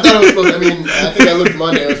 I thought it was supposed to, I think I looked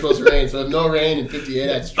Monday, it was supposed to rain. So if no rain and 58,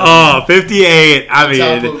 that's trouble. Oh, 58.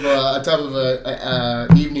 On top of a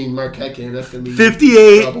evening Marquette game, that's going to be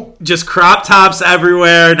 58, trouble. Just crop tops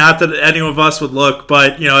everywhere. Not that any of us would look,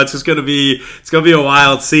 but, it's just going to be, a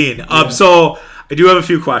wild scene. So I do have a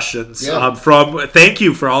few questions. Yeah. Thank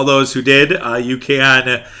you for all those who did. You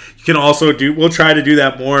can also we'll try to do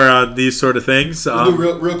that more on these sort of things. We'll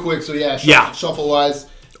do real quick. So shuffle-wise,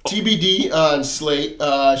 TBD on Slate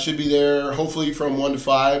should be there hopefully from 1 to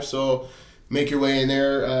 5. So make your way in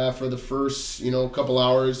there for the first couple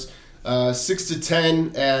hours. 6 to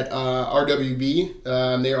 10 at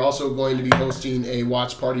RWB. They are also going to be hosting a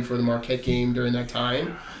watch party for the Marquette game during that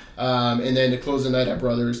time. And then to close the night at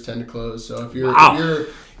Brothers, 10 to close. So if you're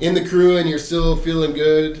in the crew and you're still feeling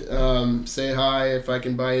good, say hi. If I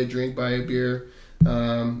can buy you a drink, buy a beer,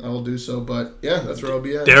 I will do so. But yeah, that's where I'll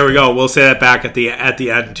be at. There we go. We'll say that back at the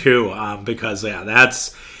end too, because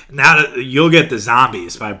that's now you'll get the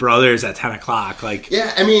Zombies by Brothers at 10 o'clock. Like,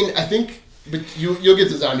 yeah, I think. But you'll get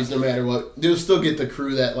the Zombies no matter what. You'll still get the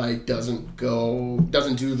crew that like doesn't do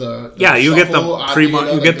the you get the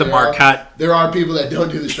you get the Marquette. There are people that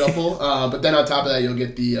don't do the shuffle, but then on top of that, you'll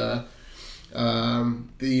get the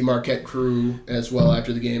Marquette crew as well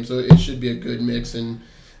after the game. So it should be a good mix. And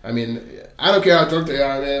I don't care how drunk they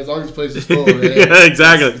are, man. As long as the place is full, right? Yeah,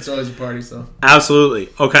 exactly. It's always a party. So absolutely.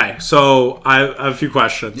 Okay, so I have a few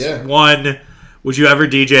questions. Yeah. One. Would you ever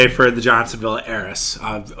DJ for the Johnsonville Heiress?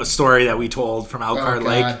 A story that we told from Elkhart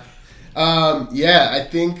Lake. I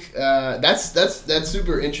think that's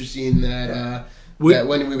super interesting. That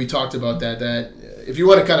when we talked about that if you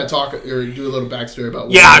want to kind of talk or do a little backstory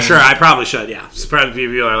about. Sure. I probably should. Yeah, probably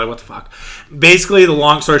people are like, what the fuck. Basically, the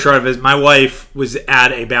long story short of it is my wife was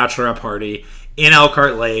at a bachelorette party in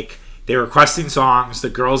Elkhart Lake. They were requesting songs. The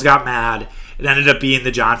girls got mad. It ended up being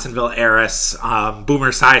the Johnsonville Heiress, Boomer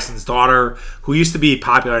Esiason's daughter, who used to be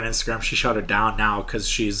popular on Instagram. She shut it down now because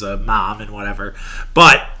she's a mom and whatever.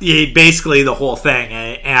 But basically the whole thing,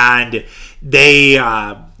 and they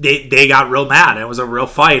got real mad. It was a real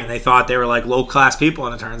fight, and they thought they were like low class people,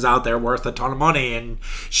 and it turns out they're worth a ton of money. And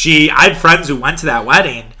I had friends who went to that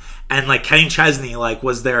wedding. And like Kenny Chesney, like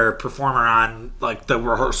was their performer on like the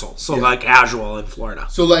rehearsal, so like casual in Florida.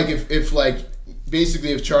 So like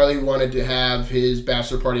if Charlie wanted to have his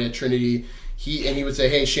bachelor party at Trinity, he would say,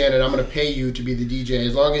 "Hey Shannon, I'm going to pay you to be the DJ."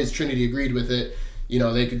 As long as Trinity agreed with it,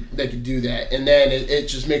 they could do that. And then it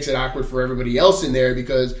just makes it awkward for everybody else in there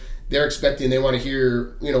because they're expecting they want to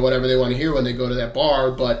hear whatever they want to hear when they go to that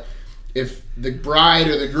bar. But if the bride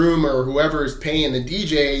or the groom or whoever is paying the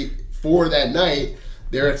DJ for that night,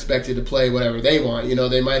 they're expected to play whatever they want.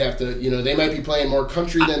 They might have to, they might be playing more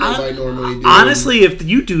country than they might normally do. Honestly, if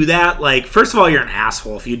you do that, like, first of all, you're an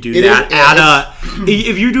asshole if you do that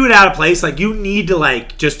if you do it at a place, like, you need to,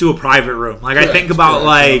 like, just do a private room. Like, I think about,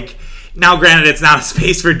 like, now, granted, it's not a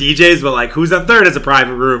space for DJs, but, like, Who's on Third has a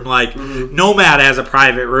private room. Like, Nomad has a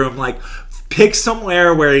private room. Like, pick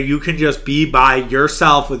somewhere where you can just be by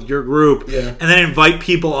yourself with your group and then invite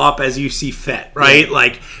people up as you see fit, right? Yeah.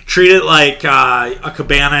 Like, treat it like a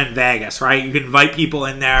cabana in Vegas, right? You can invite people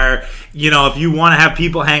in there. If you want to have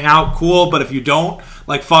people hang out, cool. But if you don't,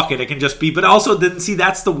 like fuck it, it can just be. But also, then see,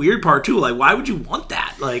 that's the weird part too. Like, why would you want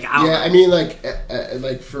that? Like, I don't know. I mean,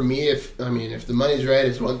 like for me, if the money's right,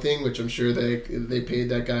 it's one thing, which I'm sure they paid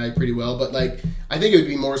that guy pretty well. But like, I think it would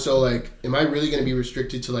be more so like, am I really going to be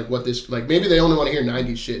restricted to like what this, like maybe they only want to hear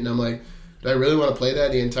 90s shit, and I'm like, do I really want to play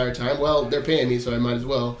that the entire time? Well, they're paying me, so I might as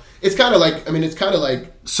well. It's kind of like,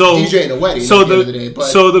 DJing a wedding at the end of the day.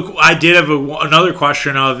 But I did have another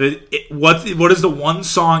question of it. What is the one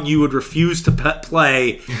song you would refuse to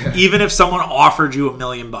play, even if someone offered you $1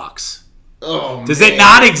 million? Oh, does it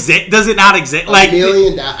not exist? Does it not exist? Like $1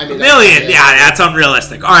 million? $1 million? Yeah, that's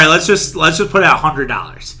unrealistic. All right, let's just put it at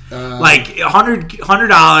 $100. Like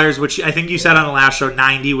 $100, which I think you said on the last show,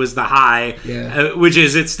 90 was the high. Yeah. Which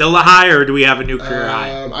is it still a high, or do we have a new career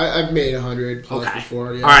high? I've made 100 plus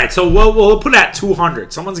before. Yeah. All right, so we'll put it at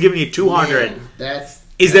 200. Someone's giving you 200. Man,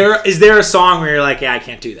 is there a song where you're like, yeah, I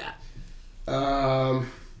can't do that?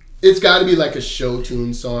 It's got to be like a show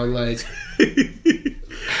tune song, like.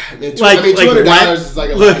 $200 is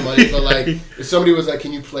like a lot of money, but like if somebody was like,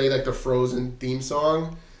 "Can you play like the Frozen theme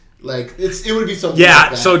song?" Like it would be something. Yeah,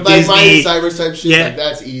 like that. so like Disney, Miley Cyrus type shit. Yeah. Like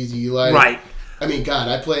that's easy. Like right. I mean, God,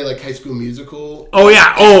 I play like High School Musical. Oh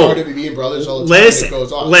yeah. RWB and Brothers all the time. Listen, it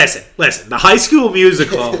goes off. listen. The High School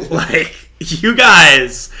Musical, like you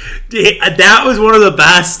guys, that was one of the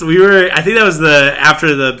best. I think that was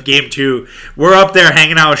after the game 2. We're up there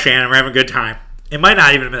hanging out with Shannon. We're having a good time. It might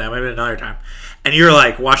not even have been that. It might have been another time. And you're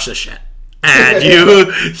like, watch this shit. And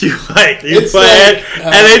you play it,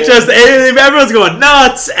 and everyone's going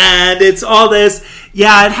nuts, and it's all this.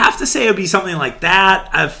 Yeah, I'd have to say it would be something like that.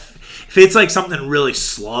 If it's like something really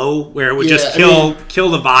slow, where it would just kill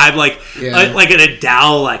the vibe, like an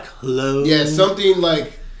Adele, like hello. Yeah, something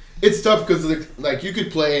like it's tough because like you could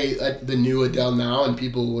play the new Adele now, and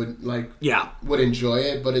people would would enjoy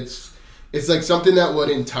it, but it's like something that would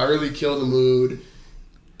entirely kill the mood.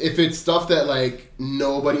 If it's stuff that like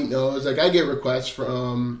nobody knows, like I get requests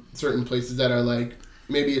from certain places that are like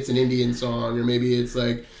maybe it's an Indian song or maybe it's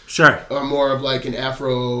like or more of like an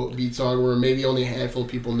Afro beat song where maybe only a handful of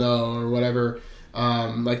people know or whatever.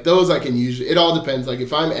 Like those I can usually. It all depends. Like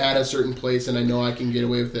if I'm at a certain place and I know I can get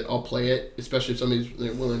away with it, I'll play it. Especially if somebody's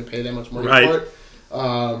willing to pay that much money for it.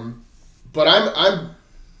 But I'm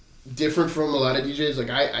different from a lot of DJs. Like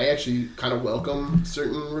I actually kind of welcome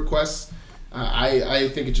certain requests. I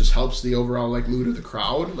think it just helps the overall like mood of the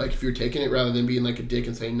crowd. Like if you're taking it rather than being like a dick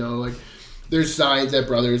and saying no. Like there's signs at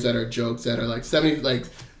Brothers that are jokes that are like 70. Like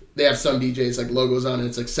they have some DJs like logos on it.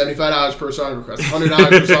 It's like $75 per song request, $100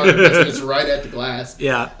 per song request, and it's right at the glass.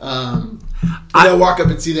 Yeah. I'll walk up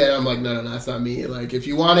and see that, and I'm like, no, that's not me. Like if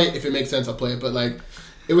you want it, if it makes sense, I'll play it. But like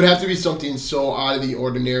it would have to be something so out of the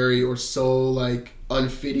ordinary or so like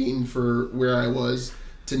unfitting for where I was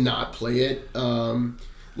to not play it.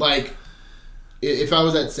 Like. If I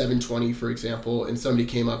was at 720, for example, and somebody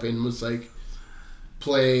came up and was like,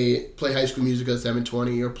 play High School Musical at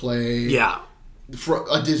 720 or play a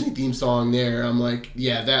Disney theme song there, I'm like,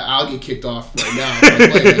 yeah, that I'll get kicked off right now if I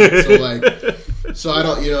play that. So I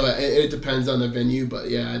don't, it depends on the venue, but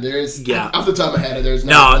yeah, there's off the top of my head, there's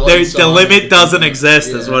the limit doesn't exist,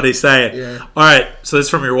 is what he's saying. Yeah. All right, so this is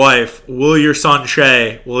from your wife. Will your son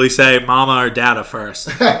Shay? Will he say mama or dada first?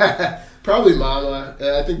 Probably mama.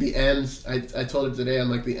 I think the M's, I told him today,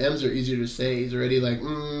 I'm like, the M's are easier to say. He's already like,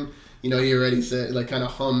 he already said, like, kind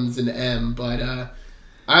of hums an M. But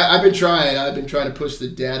I've been trying. I've been trying to push the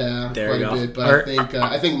data quite a bit. But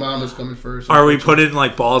I think mama's coming first. Are we putting,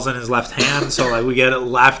 like, balls in his left hand? So, like, we get a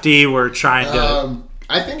lefty, we're trying to...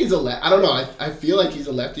 I think he's I don't know. I feel like he's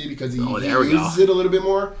a lefty because he uses it a little bit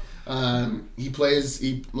more. He plays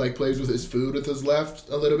with his food with his left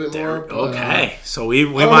a little bit more. But, okay, so we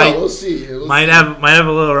we'll see. Might have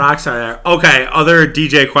a little rock star there. Okay, other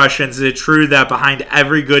DJ questions. Is it true that behind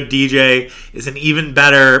every good DJ is an even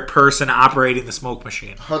better person operating the smoke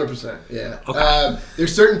machine? 100%. Yeah. Okay.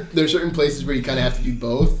 There's certain places where you kind of have to do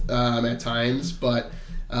both at times, but.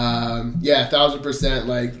 1,000%.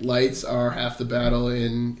 Like lights are half the battle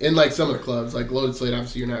in like some of the clubs, like Loaded Slate.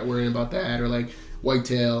 Obviously, you're not worrying about that, or like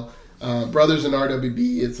Whitetail. Brothers and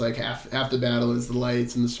RWB, it's like half the battle is the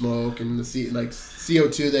lights and the smoke and the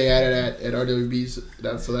CO2 they added at RWB, so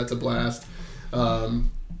that's a blast.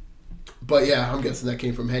 But yeah, I'm guessing that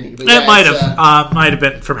came from Henny. But it might have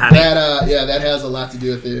been from Henny. That has a lot to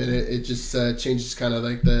do with it, and it just changes kind of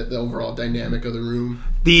like the overall dynamic of the room.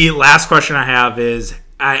 The last question I have is,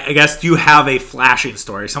 I guess, do you have a flashing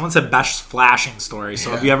story? Someone said best flashing story.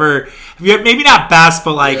 So have you ever maybe not best,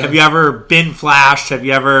 but like, have you ever been flashed? Have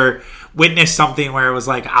you ever witnessed something where it was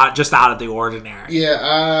like just out of the ordinary? Yeah,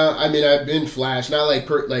 I mean, I've been flashed, not like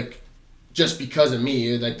just because of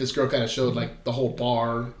me. Like, this girl kind of showed, like, the whole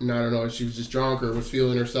bar, and I don't know if she was just drunk or was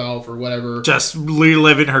feeling herself or whatever. Just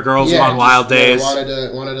reliving her Girls Gone Wild days. Wanted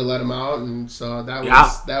to let him out, and so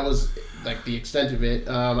that was like the extent of it.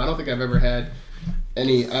 I don't think I've ever had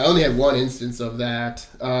any. I only had one instance of that.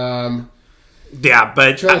 Yeah, but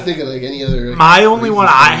I'm trying to think of like any other. My only one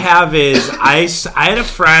I have is I had a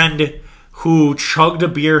friend who chugged a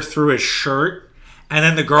beer through his shirt, and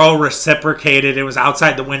then the girl reciprocated. It was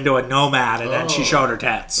outside the window at Nomad, and then she showed her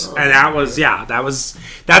tits, and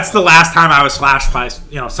that's the last time I was flashed by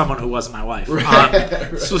someone who wasn't my wife. Right.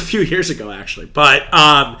 This was a few years ago actually, but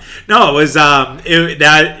no, it was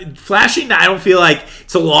that flashing. I don't feel like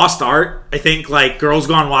it's a lost art. I think like Girls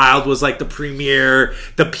Gone Wild was like the premiere,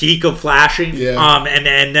 the peak of flashing. Yeah.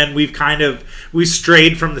 And then we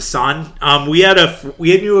strayed from the sun. We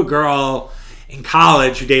knew a girl in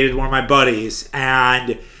college who dated one of my buddies,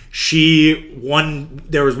 and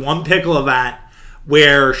there was one pickle event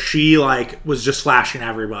where she like was just flashing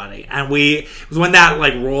everybody, and it was when that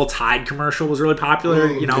like Roll Tide commercial was really popular,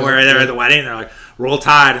 where they're at the wedding, they're like Roll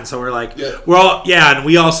Tide, and so we're like, and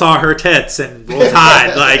we all saw her tits and Roll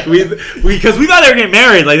Tide, like because we thought they were getting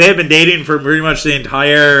married, like they had been dating for pretty much the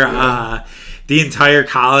entire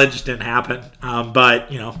college. Didn't happen, but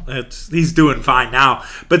he's doing fine now.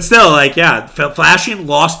 But still, like, flashing,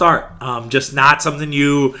 lost art. Just not something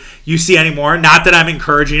you see anymore. Not that I'm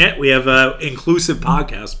encouraging it. We have a inclusive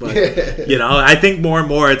podcast, but I think more and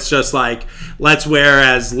more it's just like, let's wear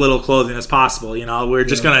as little clothing as possible. We're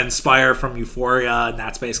just gonna inspire from Euphoria, and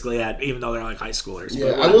that's basically it. Even though they're like high schoolers.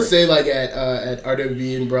 Yeah, I will say like at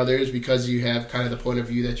RWB and Brothers, because you have kind of the point of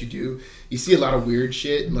view that you do. You see a lot of weird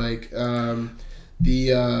shit, like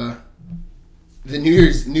the New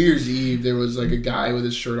Year's Eve. There was like a guy with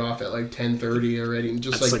his shirt off at like 10:30 already, and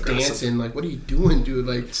just like aggressive. Dancing. Like, what are you doing, dude?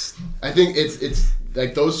 Like, I think it's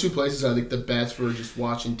like those two places are like the best for just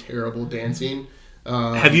watching terrible dancing.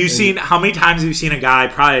 Have you seen, how many times have you seen a guy,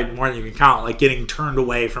 probably more than you can count, like getting turned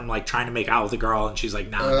away from like trying to make out with a girl, and she's like,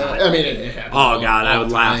 no, not. I mean, it happens. Oh god, I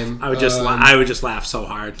would laugh. I would just laugh so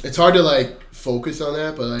hard. It's hard to like focus on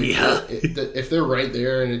that, but like if they're right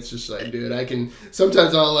there, and it's just like, dude, I can.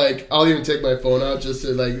 Sometimes I'll even take my phone out just to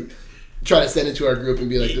like try to send it to our group and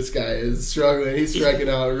be like, this guy is struggling. He's striking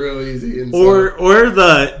out real easy. And or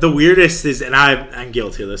the weirdest is, and I'm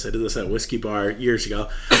guilty of this. I did this at a whiskey bar years ago.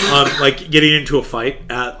 Like getting into a fight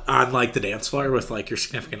on like the dance floor with like your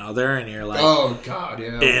significant other, and you're like, oh god,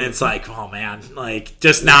 yeah. And it's like, oh man, like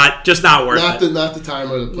just not worth it. Not the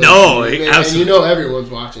time or the place. No, absolutely. And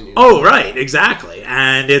everyone's watching you. Oh right, exactly.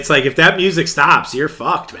 And it's like if that music stops, you're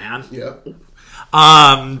fucked, man. Yeah.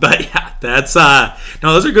 But yeah, that's no,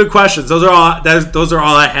 those are good questions. Those are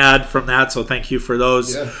all I had from that. So thank you for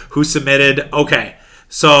those who submitted. Okay,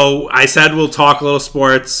 so I said we'll talk a little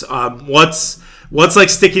sports. What's like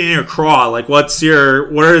sticking in your craw? Like, what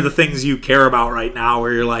are the things you care about right now?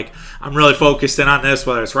 Where you're like, I'm really focused in on this.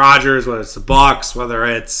 Whether it's Rodgers, whether it's the Bucks, whether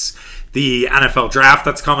it's the NFL draft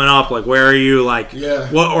that's coming up. Like, where are you? Like,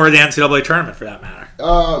 what, or the NCAA tournament for that matter?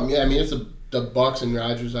 I mean, it's the Bucks and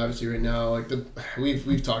Rodgers obviously right now. Like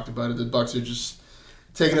we've talked about it. The Bucks are just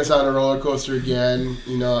taking us on a roller coaster again.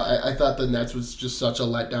 I thought the Nets was just such a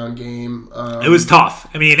letdown game. It was tough.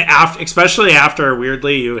 I mean, especially after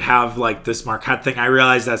weirdly you have like this Marquette thing. I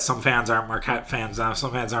realize that some fans aren't Marquette fans now.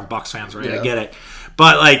 Some fans aren't Bucks fans, right? I get it.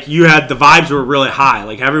 But like you had the vibes were really high.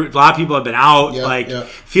 Like a lot of people have been out,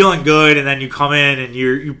 feeling good, and then you come in and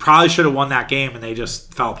you probably should have won that game, and they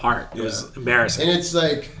just fell apart. It was embarrassing. And it's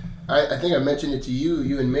like. I think I mentioned it to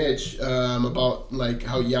you and Mitch, about like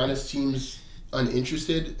how Giannis seems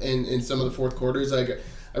uninterested in some of the fourth quarters. Like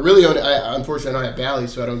unfortunately I don't have Bally,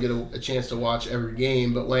 so I don't get a chance to watch every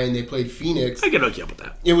game. But when they played Phoenix, I can hook you up with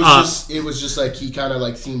that. It was just like he kind of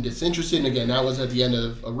like seemed disinterested. And again, that was at the end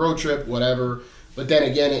of a road trip, whatever. But then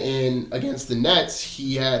again, against the Nets,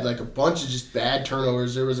 he had like a bunch of just bad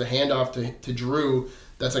turnovers. There was a handoff to Drew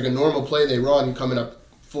that's like a normal play they run coming up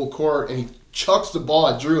full court, and he chucks the ball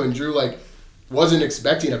at Drew, and Drew like wasn't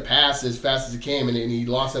expecting a pass as fast as it came, and he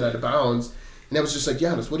lost it out of bounds. And that was just like,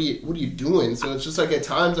 Giannis, what are you doing? So it's just like at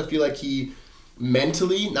times I feel like he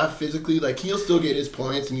mentally, not physically, like he'll still get his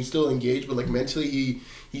points and he's still engaged, but like mentally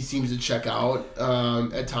he seems to check out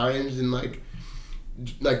at times. And like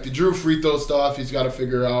the Drew free throw stuff he's got to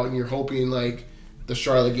figure out, and you're hoping like the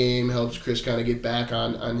Charlotte game helps Chris kind of get back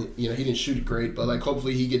on he didn't shoot it great, but like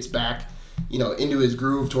hopefully he gets back into his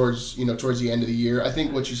groove towards the end of the year. I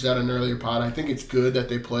think what you said on an earlier pod, I think it's good that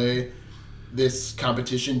they play this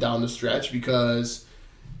competition down the stretch because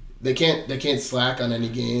they can't slack on any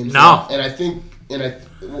games. No. And I think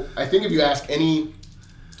if you ask any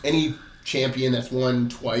champion that's won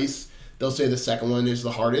twice, they'll say the second one is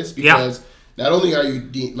the hardest because not only are you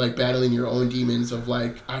battling your own demons of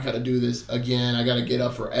like, I got to do this again, I got to get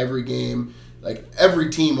up for every game. Like,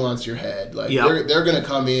 every team wants your head. Like, they're going to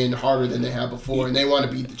come in harder than they have before, and they want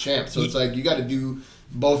to beat the champ. So it's like, you got to do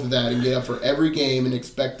both of that and get up for every game and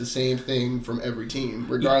expect the same thing from every team,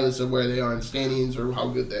 regardless of where they are in standings or how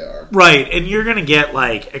good they are. Right, and you're going to get,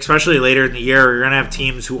 like, especially later in the year, you're going to have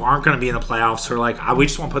teams who aren't going to be in the playoffs who are like, we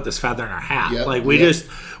just want to put this feather in our hat. Yep. Like, we just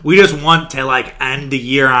want to, like, end the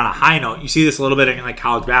year on a high note. You see this a little bit in, like,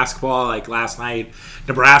 college basketball. Like, last night,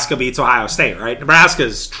 Nebraska beats Ohio State, right?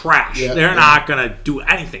 Nebraska's trash. Yep. They're not going to do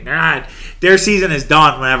anything. Their season is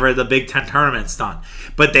done whenever the Big Ten tournament's done.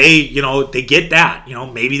 But they get that.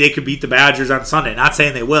 Maybe they could beat the Badgers on Sunday. Not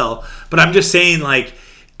saying they will, but I'm just saying, like,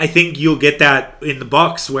 I think you'll get that in the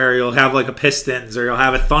Bucks where you'll have like a Pistons or you'll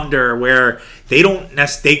have a Thunder where they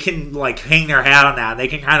can like hang their hat on that and they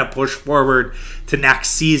can kind of push forward to next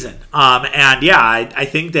season. I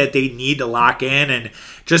think that they need to lock in and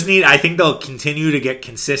I think they'll continue to get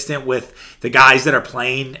consistent with the guys that are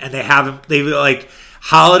playing, and they've like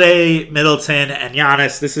Holiday, Middleton, and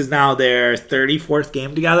Giannis, this is now their 34th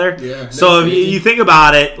game together. Yeah. So if you think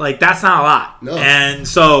about it, like, that's not a lot. No. And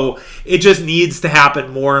so it just needs to happen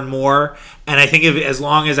more and more. And I think as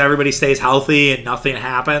long as everybody stays healthy and nothing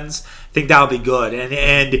happens, I think that'll be good.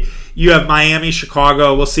 And you have Miami,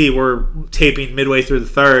 Chicago. We'll see. We're taping midway through the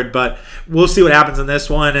third, but we'll see what happens in this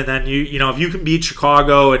one. And then if you can beat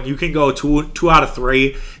Chicago and you can go two out of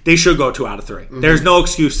three, they should go 2 out of 3. Mm-hmm. There's no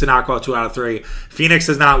excuse to not go 2 out of 3. Phoenix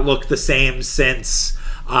has not looked the same since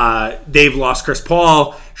they've lost Chris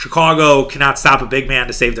Paul. Chicago cannot stop a big man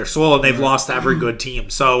to save their soul, and they've lost to every good team.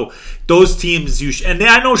 So those teams, and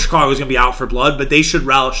I know Chicago's going to be out for blood, but they should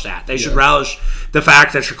relish that. They should relish the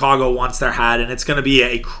fact that Chicago wants their head, and it's going to be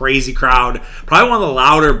a crazy crowd. Probably one of the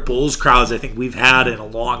louder Bulls crowds I think we've had in a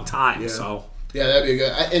long time. Yeah, so that'd be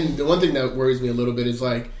good. And the one thing that worries me a little bit is,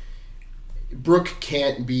 like, Brook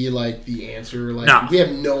can't be, like, the answer. Like, we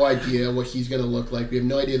have no idea what he's going to look like. We have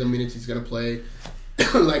no idea the minutes he's going to play.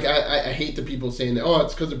 Like, I hate the people saying that,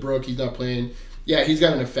 it's because of Brook, he's not playing. Yeah, he's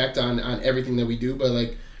got an effect on everything that we do, but,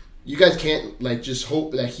 like, you guys can't, like, just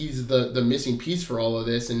hope that he's the missing piece for all of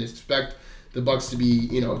this and expect the Bucks to be,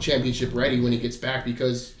 championship ready when he gets back,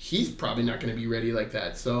 because he's probably not going to be ready like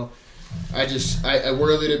that. So I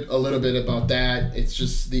worry a little bit about that. It's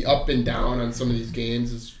just the up and down on some of these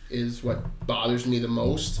games is what bothers me the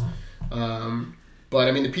most. But,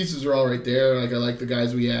 I mean, the pieces are all right there. Like, I like the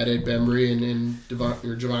guys we added, Bembry and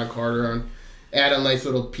Javon Carter add a nice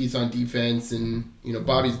little piece on defense. And,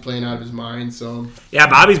 Bobby's playing out of his mind. So yeah,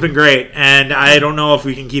 Bobby's been great. And I don't know if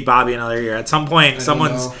we can keep Bobby another year. At some point, some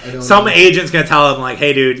agent's going to tell him, like,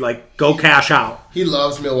 hey, dude, like, go cash out. He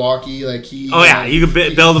loves Milwaukee. Like, you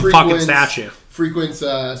can build a fucking statue. Frequents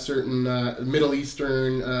certain Middle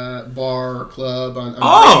Eastern bar or club on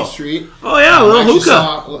Main Street. Oh, yeah, a little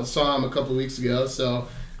hookah. Saw him a couple weeks ago. So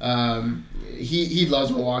he loves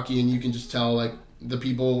Milwaukee, and you can just tell, like, the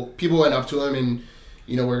people went up to him and,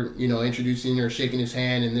 were, introducing or shaking his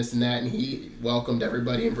hand and this and that, and he welcomed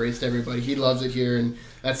everybody, embraced everybody. He loves it here, and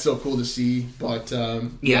that's so cool to see. But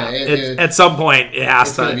at some point it has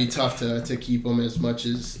it's going to be tough to keep him as much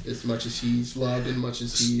as he's loved and much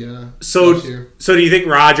as he loves here. So do you think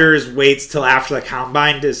Rodgers waits till after the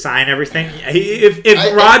combine to sign everything?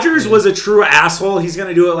 If Rodgers was a true asshole, he's going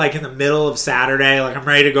to do it like in the middle of Saturday. Like, I'm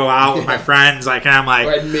ready to go out with my friends. Like, and I'm like,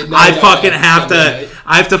 I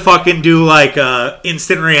have to fucking do like a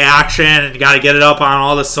instant reaction and got to get it up on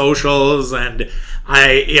all the socials, and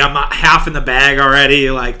I'm half in the bag already.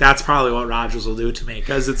 Like, that's probably what Rodgers will do to me,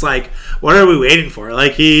 because it's like, what are we waiting for?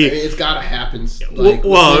 Like, it's got to happen. Like,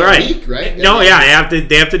 right? Week, right? No, they have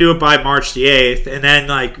to do it by March the 8th, and then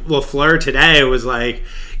like LaFleur today was like,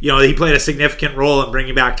 he played a significant role in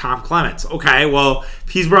bringing back Tom Clements. Okay, well, if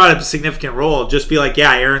he's brought up a significant role, just be like,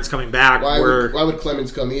 yeah, Aaron's coming back. Why would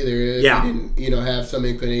Clements come either if he didn't, have some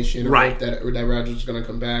inclination or hope that Rodgers was going to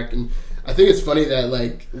come back? And I think it's funny that,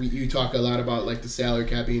 like, you talk a lot about, like, the salary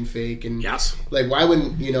cap being fake, and like, why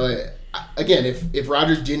wouldn't again, if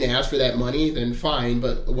Rodgers didn't ask for that money, then fine,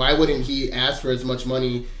 but why wouldn't he ask for as much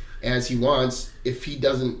money as he wants if he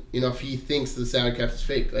doesn't, if he thinks the salary cap is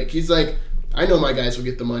fake? Like, he's like, I know my guys will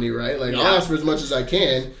get the money, right? Like, I'll ask for as much as I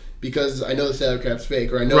can because I know the salary cap's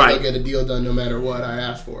fake, or I know they'll get a deal done no matter what I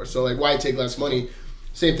ask for. So, like, why take less money?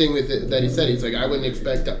 Same thing with it that he said. He's like, I wouldn't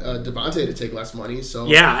expect Devontae to take less money. So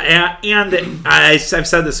yeah, and I've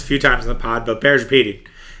said this a few times in the pod, but bears repeating.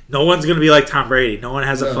 No one's going to be like Tom Brady. No one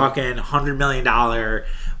has a fucking $100 million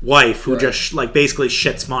wife who just like basically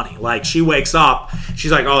shits money. Like she wakes up,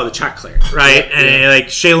 she's like, "Oh, the check cleared," right? And like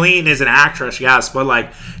Shailene is an actress, yes, but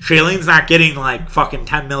like Shailene's not getting like fucking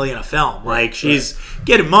 $10 million a film. Like she's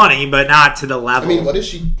getting money, but not to the level. I mean, what has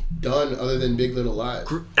she done other than Big Little Lies?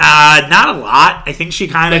 Not a lot. I think she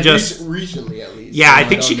kind of like just recently at least. Yeah, I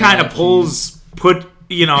think she kind of put.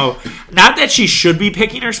 You know, not that she should be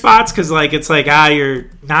picking her spots, because like it's like you're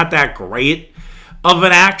not that great of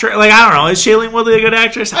an actress. Like I don't know, is Shailene Woodley a good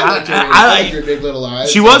actress? I like her in Big Little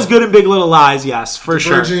Lies. She was good in Big Little Lies, yes, for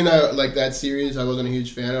sure. Virgin, like that series, I wasn't a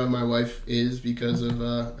huge fan of. My wife is because of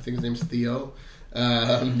I think his name's Theo,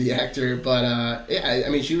 the actor. But yeah, I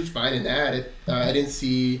mean, she was fine in that. I didn't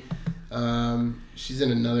see. She's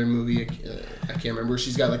in another movie. I can't remember.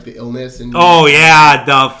 She's got like the illness and. Oh yeah,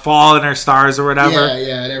 the Fall in Her Stars or whatever.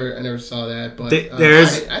 Yeah. I never saw that, but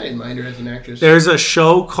I didn't mind her as an actress. There's a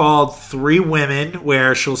show called Three Women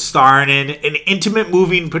where she'll star in an intimate,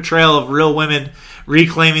 moving portrayal of real women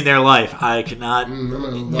reclaiming their life. I cannot.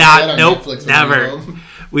 Nope, never.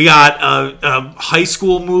 We got a high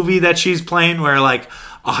school movie that she's playing where like.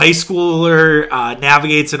 A high schooler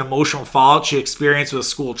navigates an emotional fallout she experienced with a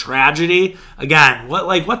school tragedy. Again,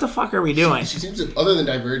 what the fuck are we doing? She seems to, other than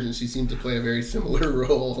Divergent, she seems to play a very similar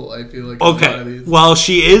role. I feel like. Okay, well,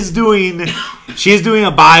 she is doing a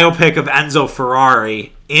biopic of Enzo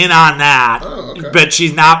Ferrari. In on that, but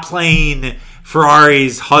she's not playing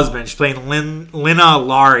Ferrari's husband. She's playing Lina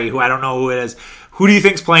Lari, who I don't know who it is. Who do you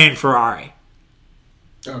think's playing Ferrari?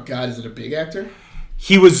 Oh God, is it a big actor?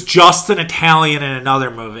 He was just an Italian in another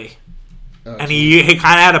movie. Oh, and he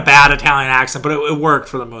kind of had a bad Italian accent, but it worked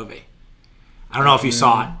for the movie. I don't know if you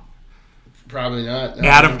saw it. Probably not. No.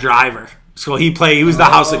 Adam Driver. So he was the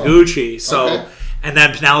House of Gucci. So, and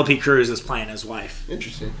then Penelope Cruz is playing his wife.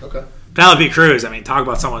 Interesting. Okay. Penelope Cruz, I mean, talk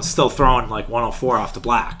about someone still throwing like 104 off the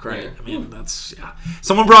black, right? I mean, that's,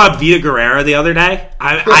 Someone brought up Vita Guerrera the other day.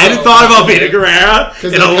 I hadn't thought about Vita Guerrera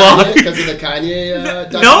in a long... Because of the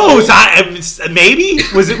Kanye documentary? No, maybe?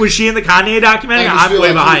 Was she in the Kanye documentary? I'm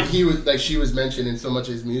way behind. He was, like, she was mentioned in so much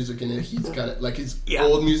of his music, and he's kind of, like, his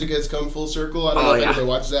old music has come full circle. I don't know if anybody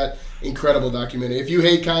watched that. Incredible documentary. If you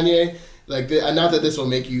hate Kanye... Like, not that this will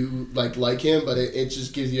make you like him, but it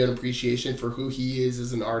just gives you an appreciation for who he is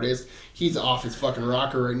as an artist. He's off his fucking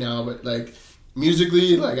rocker right now, but like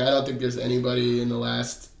musically, like I don't think there's anybody in the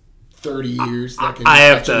last 30 years that can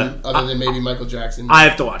touch him other than maybe Michael Jackson. I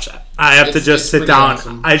have to watch that. I have to just sit down.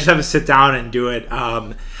 Awesome. I just have to sit down and do it.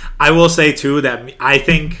 I will say too that I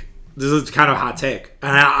think this is kind of a hot take,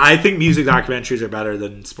 and I think music documentaries are better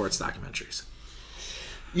than sports documentaries.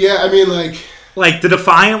 Yeah, I mean like the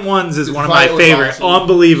Defiant ones is one of my favorite. Awesome.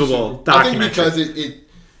 Unbelievable documentaries. I think because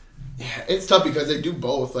it's tough because they do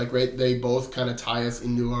both. Like they both kind of tie us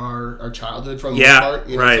into our childhood from the most part.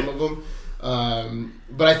 Some of them.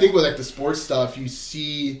 But I think with like the sports stuff, I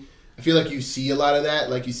feel like you see a lot of that.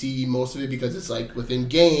 Like you see most of it because it's like within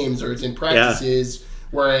games or it's in practices.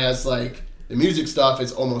 Whereas like the music stuff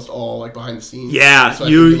is almost all like behind the scenes. Yeah, so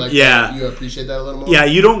you appreciate that a little more. Yeah,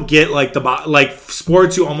 you don't get like like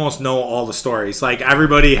sports. You almost know all the stories. Like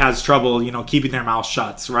everybody has trouble, keeping their mouth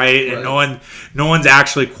shut, right? And no one's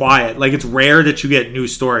actually quiet. Like it's rare that you get new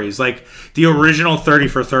stories. Like the original 30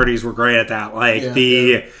 for 30s were great at that. Like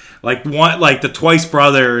like the Twice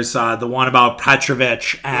brothers, the one about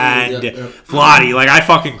Petrovic and Vladi. Like I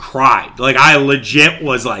fucking cried. Like I legit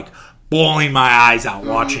was like bawling my eyes out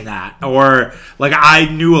watching that. Or like I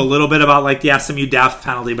knew a little bit about like the SMU death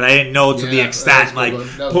penalty, but I didn't know to the extent like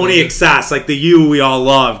Pony Excess, like the U we all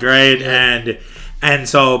loved, right? And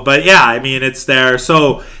so, but yeah, I mean it's there.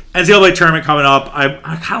 So NCAA tournament coming up.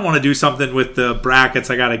 I kind of want to do something with the brackets.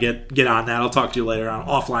 I got to get on that. I'll talk to you later on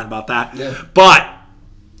offline about that. Yeah. But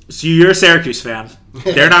so you're a Syracuse fan.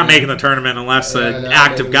 They're not making the tournament unless an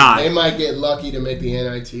active guy. They might get lucky to make the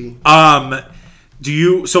NIT.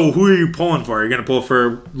 So who are you pulling for? Are you going to pull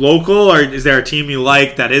for local, or is there a team you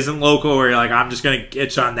like that isn't local, or you're like, I'm just going to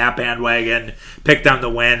itch on that bandwagon, pick them to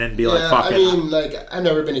win, and be fuck it? I mean, like, I've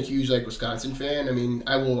never been a huge, like, Wisconsin fan. I mean,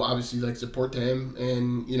 I will obviously, like, support them,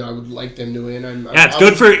 and, I would like them to win. It's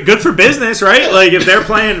good for business, right? Yeah. Like, if they're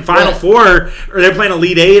playing Final Four, or they're playing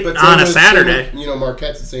Elite Eight on a Saturday.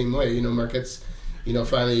 Marquette's the same way. Marquette's,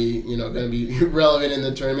 finally, going to be relevant in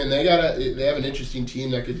the tournament. They have an interesting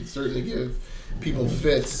team that could certainly give people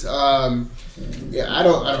fits. I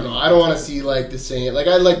don't know. I don't want to see like the same. Like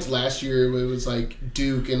I liked last year. It was like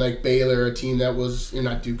Duke and like Baylor, a team that was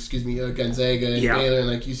not Duke. Excuse me, Gonzaga and Baylor and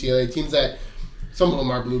like UCLA teams that some of them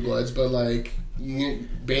are blue bloods, but like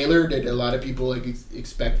Baylor, did a lot of people like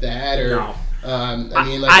expect that? Or no.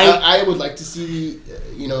 I would like to see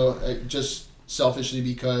just selfishly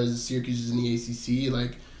because Syracuse is in the ACC,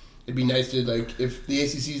 like it'd be nice to like if the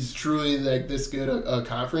ACC is truly like this good a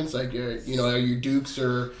conference, like your Dukes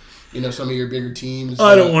or some of your bigger teams.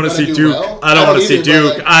 I don't want to see Duke. Well. I don't want to see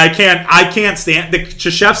Duke. Like, I can't stand the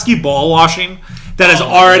Krzyzewski ball washing that has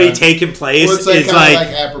already taken place. Well, it's like kind of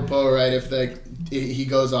like apropos, right? If he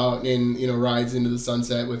goes out and rides into the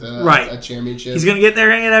sunset with a championship, he's gonna get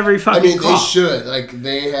there and get every fucking call. They should. Like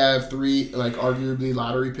they have 3 like arguably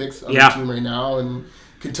lottery picks on the team right now, and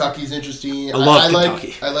Kentucky's interesting. I love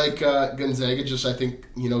Kentucky. I like Gonzaga. Just I think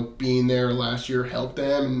being there last year helped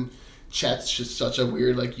them. And Chet's just such a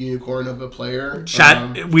weird unicorn of a player.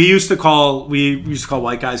 Chet, we used to call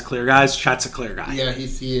white guys clear guys. Chet's a clear guy. Yeah,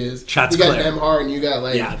 he is. Chet's clear. You got Nembhard, and you got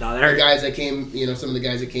the guys that came. Some of the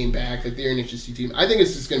guys that came back. Like they're an interesting team. I think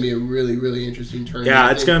it's just going to be a really, really interesting tournament.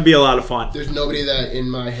 Yeah, it's going to be a lot of fun. There's nobody that in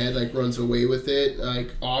my head runs away with it.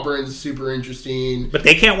 Like Auburn's super interesting, but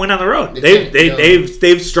they can't win on the road.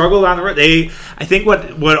 They've struggled on the road. I think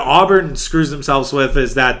what Auburn screws themselves with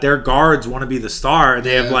is that their guards want to be the star.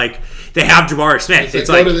 They have Jabari Smith. It's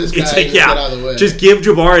like just give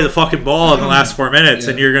Jabari the fucking ball in the last 4 minutes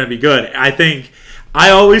and you're going to be good. I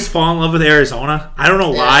always fall in love with Arizona. I don't know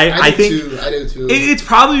why. I do too. It's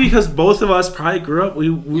probably because both of us probably grew up.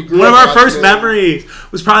 One of our first memories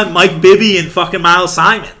was probably Mike Bibby and fucking Miles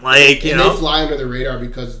Simon. They fly under the radar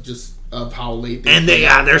because just of how late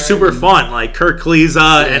they're super fun. Like Kirk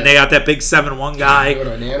Kleza, and they got that big 7'1" guy.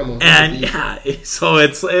 So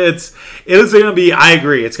it is going to be. I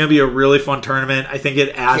agree. It's going to be a really fun tournament. I think it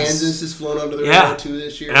adds. Kansas is flown under the radar too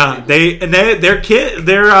this year. Yeah, their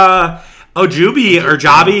Ojubi or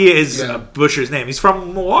Jabi is Busher's name. He's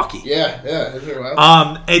from Milwaukee. Yeah.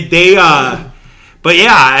 But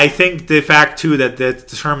yeah, I think the fact too that the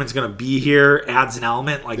tournament's going to be here adds an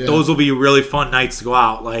element. Those will be really fun nights to go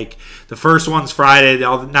out. Like the first one's Friday,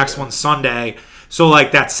 the next one's Sunday. So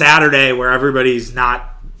that Saturday where everybody's not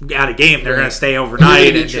at a game, they're going to stay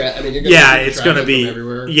overnight. It's going to be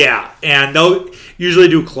everywhere. Yeah, and they'll usually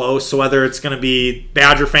do close. So whether it's going to be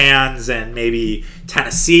Badger fans and maybe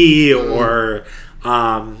Tennessee or.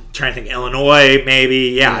 Trying to think Illinois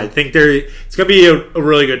maybe. I think it's going to be a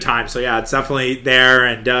really good time. So it's definitely there.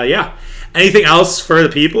 And anything else for the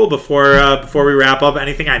people before we wrap up?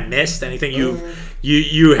 Anything I missed? Anything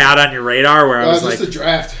you had on your radar where I was just the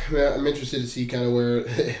draft. I'm interested to see kind of where.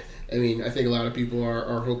 I think a lot of people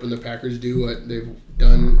are hoping the Packers do what they've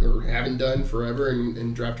done or haven't done forever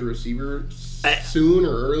and draft a receiver soon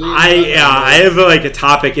or early. I have a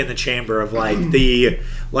topic in the chamber of why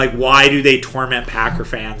do they torment Packer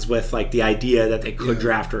fans with the idea that they could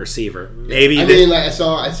draft a receiver? Maybe I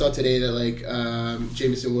saw today that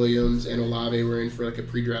Jameson Williams and Olave were in for a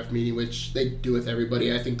pre-draft meeting, which they do with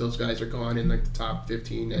everybody. I think those guys are gone in the top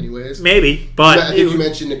 15 anyways. Maybe, but I think you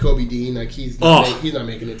mentioned Nakobe Dean. He's not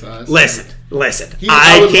making it to us. Listen.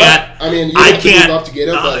 I can't. Love to get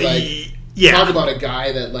him, but talk about a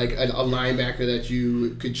guy that a linebacker that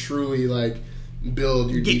you could truly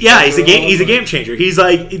build your defense. Yeah, he's a game changer. He's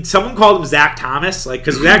someone called him Zach Thomas,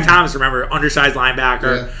 because Zach Thomas, remember, undersized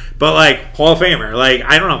linebacker, but Hall of Famer.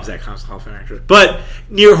 I don't know if Zach Thomas is Hall of Famer actually, but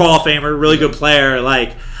near Hall of Famer, really good player.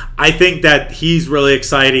 I think that he's really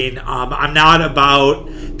exciting. I'm not about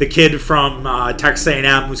the kid from Texas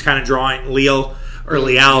A&M who's kind of drawing Leal,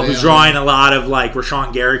 who's drawing a lot of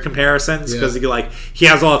Rashawn Gary comparisons because he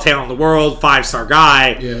has all the talent in the world, 5-star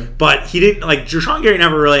guy, but he didn't Rashawn Gary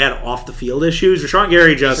never really had off the field issues. Rashawn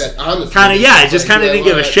Gary just kind of didn't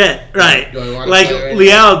give a shit, right?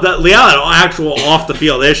 Leal had actual off the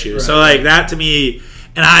field issues, so that to me.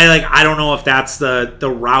 And I don't know if that's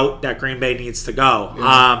the route that Green Bay needs to go.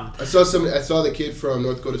 Yeah. I saw the kid from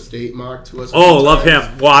North Dakota State mocked. Love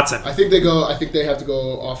him, Watson. I think they have to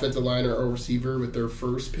go offensive line or receiver with their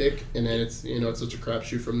first pick, and then it's such a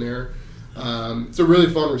crapshoot from there. It's a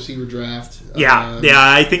really fun receiver draft.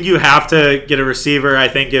 I think you have to get a receiver. I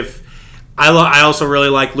think I also really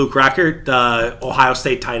like Luke Reckert, the Ohio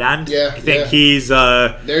State tight end. I think he's.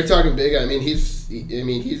 They're talking big.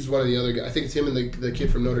 He's one of the other guys. I think it's him and the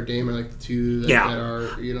kid from Notre Dame are the two that are.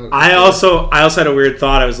 I also had a weird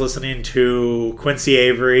thought. I was listening to Quincy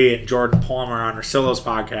Avery and Jordan Palmer on Ursilo's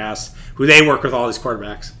podcast, who they work with all these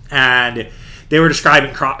quarterbacks, and they were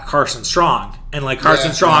describing Carson Strong and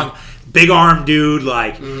Carson Strong, big arm dude,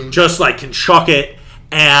 just can chuck it,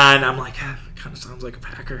 and I'm like. Kind of sounds like a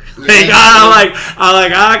Packer. Kind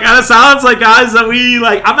of sounds like guys that we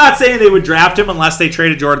like. I'm not saying they would draft him unless they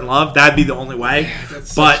traded Jordan Love. That'd be the only way.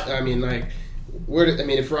 If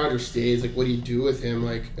Rodgers stays, what do you do with him?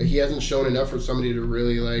 He hasn't shown enough for somebody to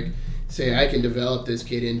really say I can develop this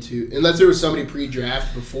kid into. Unless there was somebody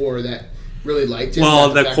pre-draft before that really liked him. Well,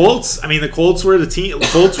 the Colts. I mean, the Colts were the team. The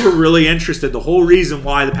Colts were really interested. The whole reason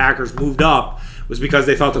why the Packers moved up was because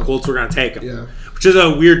they thought the Colts were going to take him. Yeah. Which is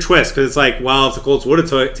a weird twist because it's like, well, if the Colts would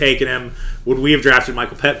have taken him, would we have drafted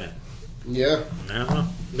Michael Pittman? Yeah. I don't know.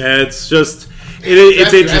 It's just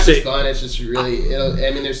it's interesting. It's fun. It's just really.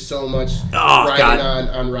 I mean, there's so much riding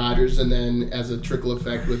on Rodgers, and then as a trickle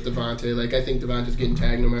effect with Devontae. Like I think Devontae's getting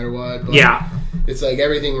tagged no matter what. But yeah. It's like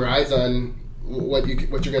everything rides on what you're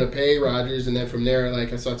going to pay Rodgers, and then from there,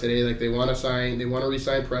 like I saw today, like they want to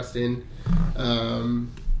re-sign Preston.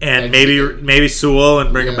 And like, maybe Sewell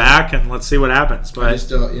and bring him back, and let's see what happens.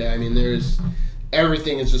 But I mean, there's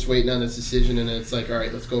everything is just waiting on this decision, and it's like, all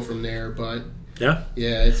right, let's go from there. But yeah,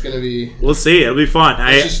 it's gonna be. We'll see. It'll be fun.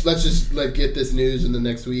 Let's just like get this news in the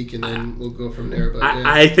next week, and then we'll go from there. But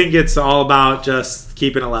I think it's all about just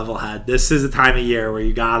keeping a level head. This is the time of year where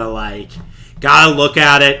you gotta look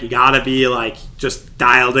at it. You gotta be like just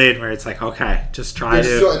dialed in. Where it's like, okay, just try to.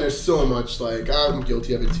 There's so much. Like I'm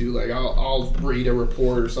guilty of it too. Like I'll read a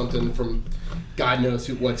report or something from God knows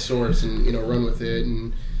what source, and run with it.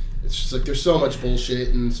 And it's just like there's so much bullshit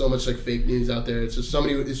and so much like fake news out there. It's just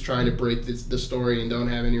somebody is trying to break the story and don't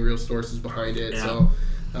have any real sources behind it. Yeah. So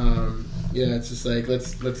it's just like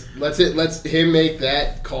let's him make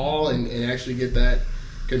that call and actually get that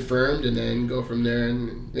confirmed, and then go from there.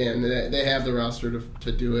 And they have the roster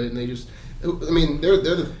to do it, and they just, I mean, they're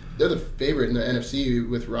the favorite in the NFC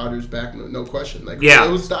with Rodgers back, no question. Like,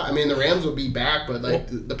 I mean, the Rams will be back, but like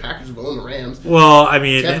the Packers will own the Rams. Well, I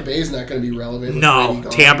mean, Tampa Bay's not going to be relevant. No,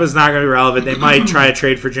 Tampa's not going to be relevant. They might try to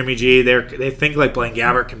trade for Jimmy G. They think like Blaine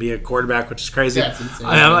Gabbert can be a quarterback, which is crazy. That's insane.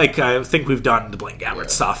 I think we've done the Blaine Gabbert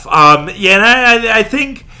stuff. And I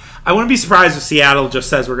think. I wouldn't be surprised if Seattle just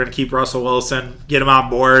says we're going to keep Russell Wilson, get him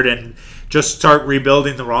on board, and just start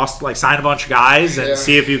rebuilding the roster, like sign a bunch of guys and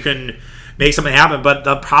see if you can make something happen. But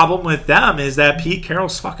the problem with them is that Pete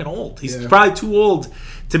Carroll's fucking old. He's probably too old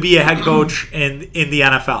to be a head coach in the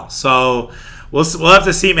NFL. So we'll have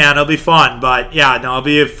to see, man. It'll be fun. But it'll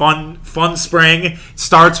be a fun spring. It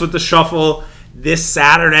starts with the shuffle this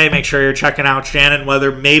Saturday. Make sure you're checking out Shannon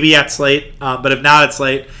Weather, maybe at Slate, but if not at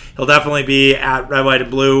Slate, he'll definitely be at Red, White,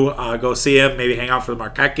 and Blue. Go see him. Maybe hang out for the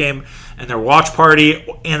Marquette game and their watch party.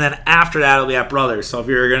 And then after that, it'll be at Brothers. So if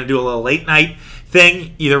you're going to do a little late night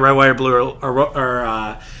thing, either Red, White, or Blue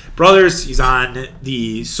or Brothers, he's on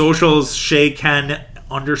the socials, ShayKen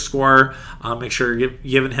 _. Make sure you're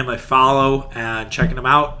giving him a follow and checking him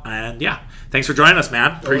out. And thanks for joining us,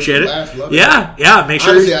 man. Appreciate it. Yeah. Make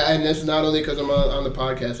sure. Honestly, and it's not only because I'm on the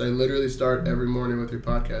podcast. I literally start every morning with your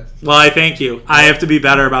podcast. Well, I thank you. I have to be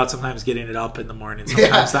better about sometimes getting it up in the morning.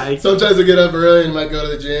 Sometimes I get up early and might go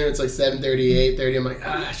to the gym. It's like 7:30, 8:30. I'm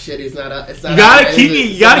like, shit, he's not up. It's not. You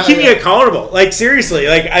gotta keep me accountable. Like seriously,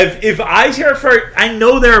 like if I care for, I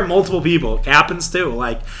know there are multiple people. It happens too.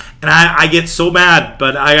 Like, and I get so mad,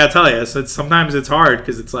 but I gotta tell you, sometimes it's hard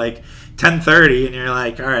because it's like 10:30 and you're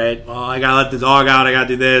like, all right, well, I gotta let the dog out, I gotta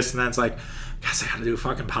do this, and then it's like, guess I gotta do a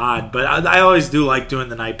fucking pod. But I always do like doing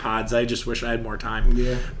the night pods. I just wish I had more time.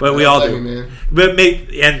 Yeah, but we all do. Man. But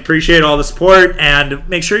appreciate all the support, and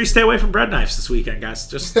make sure you stay away from bread knives this weekend, guys.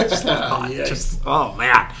 Just oh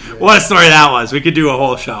man, what a story that was. We could do a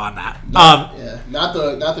whole show on that. Not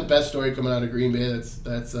the best story coming out of Green Bay.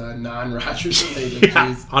 That's non-Rodgers related.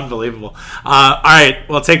 Unbelievable. All right,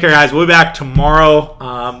 well, take care, guys. We'll be back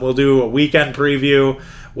tomorrow. We'll do a weekend preview.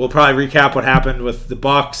 We'll probably recap what happened with the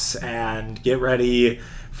Bucks and get ready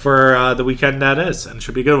for the weekend that is, and it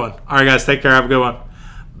should be a good one. All right, guys, take care. Have a good one.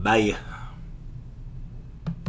 Bye.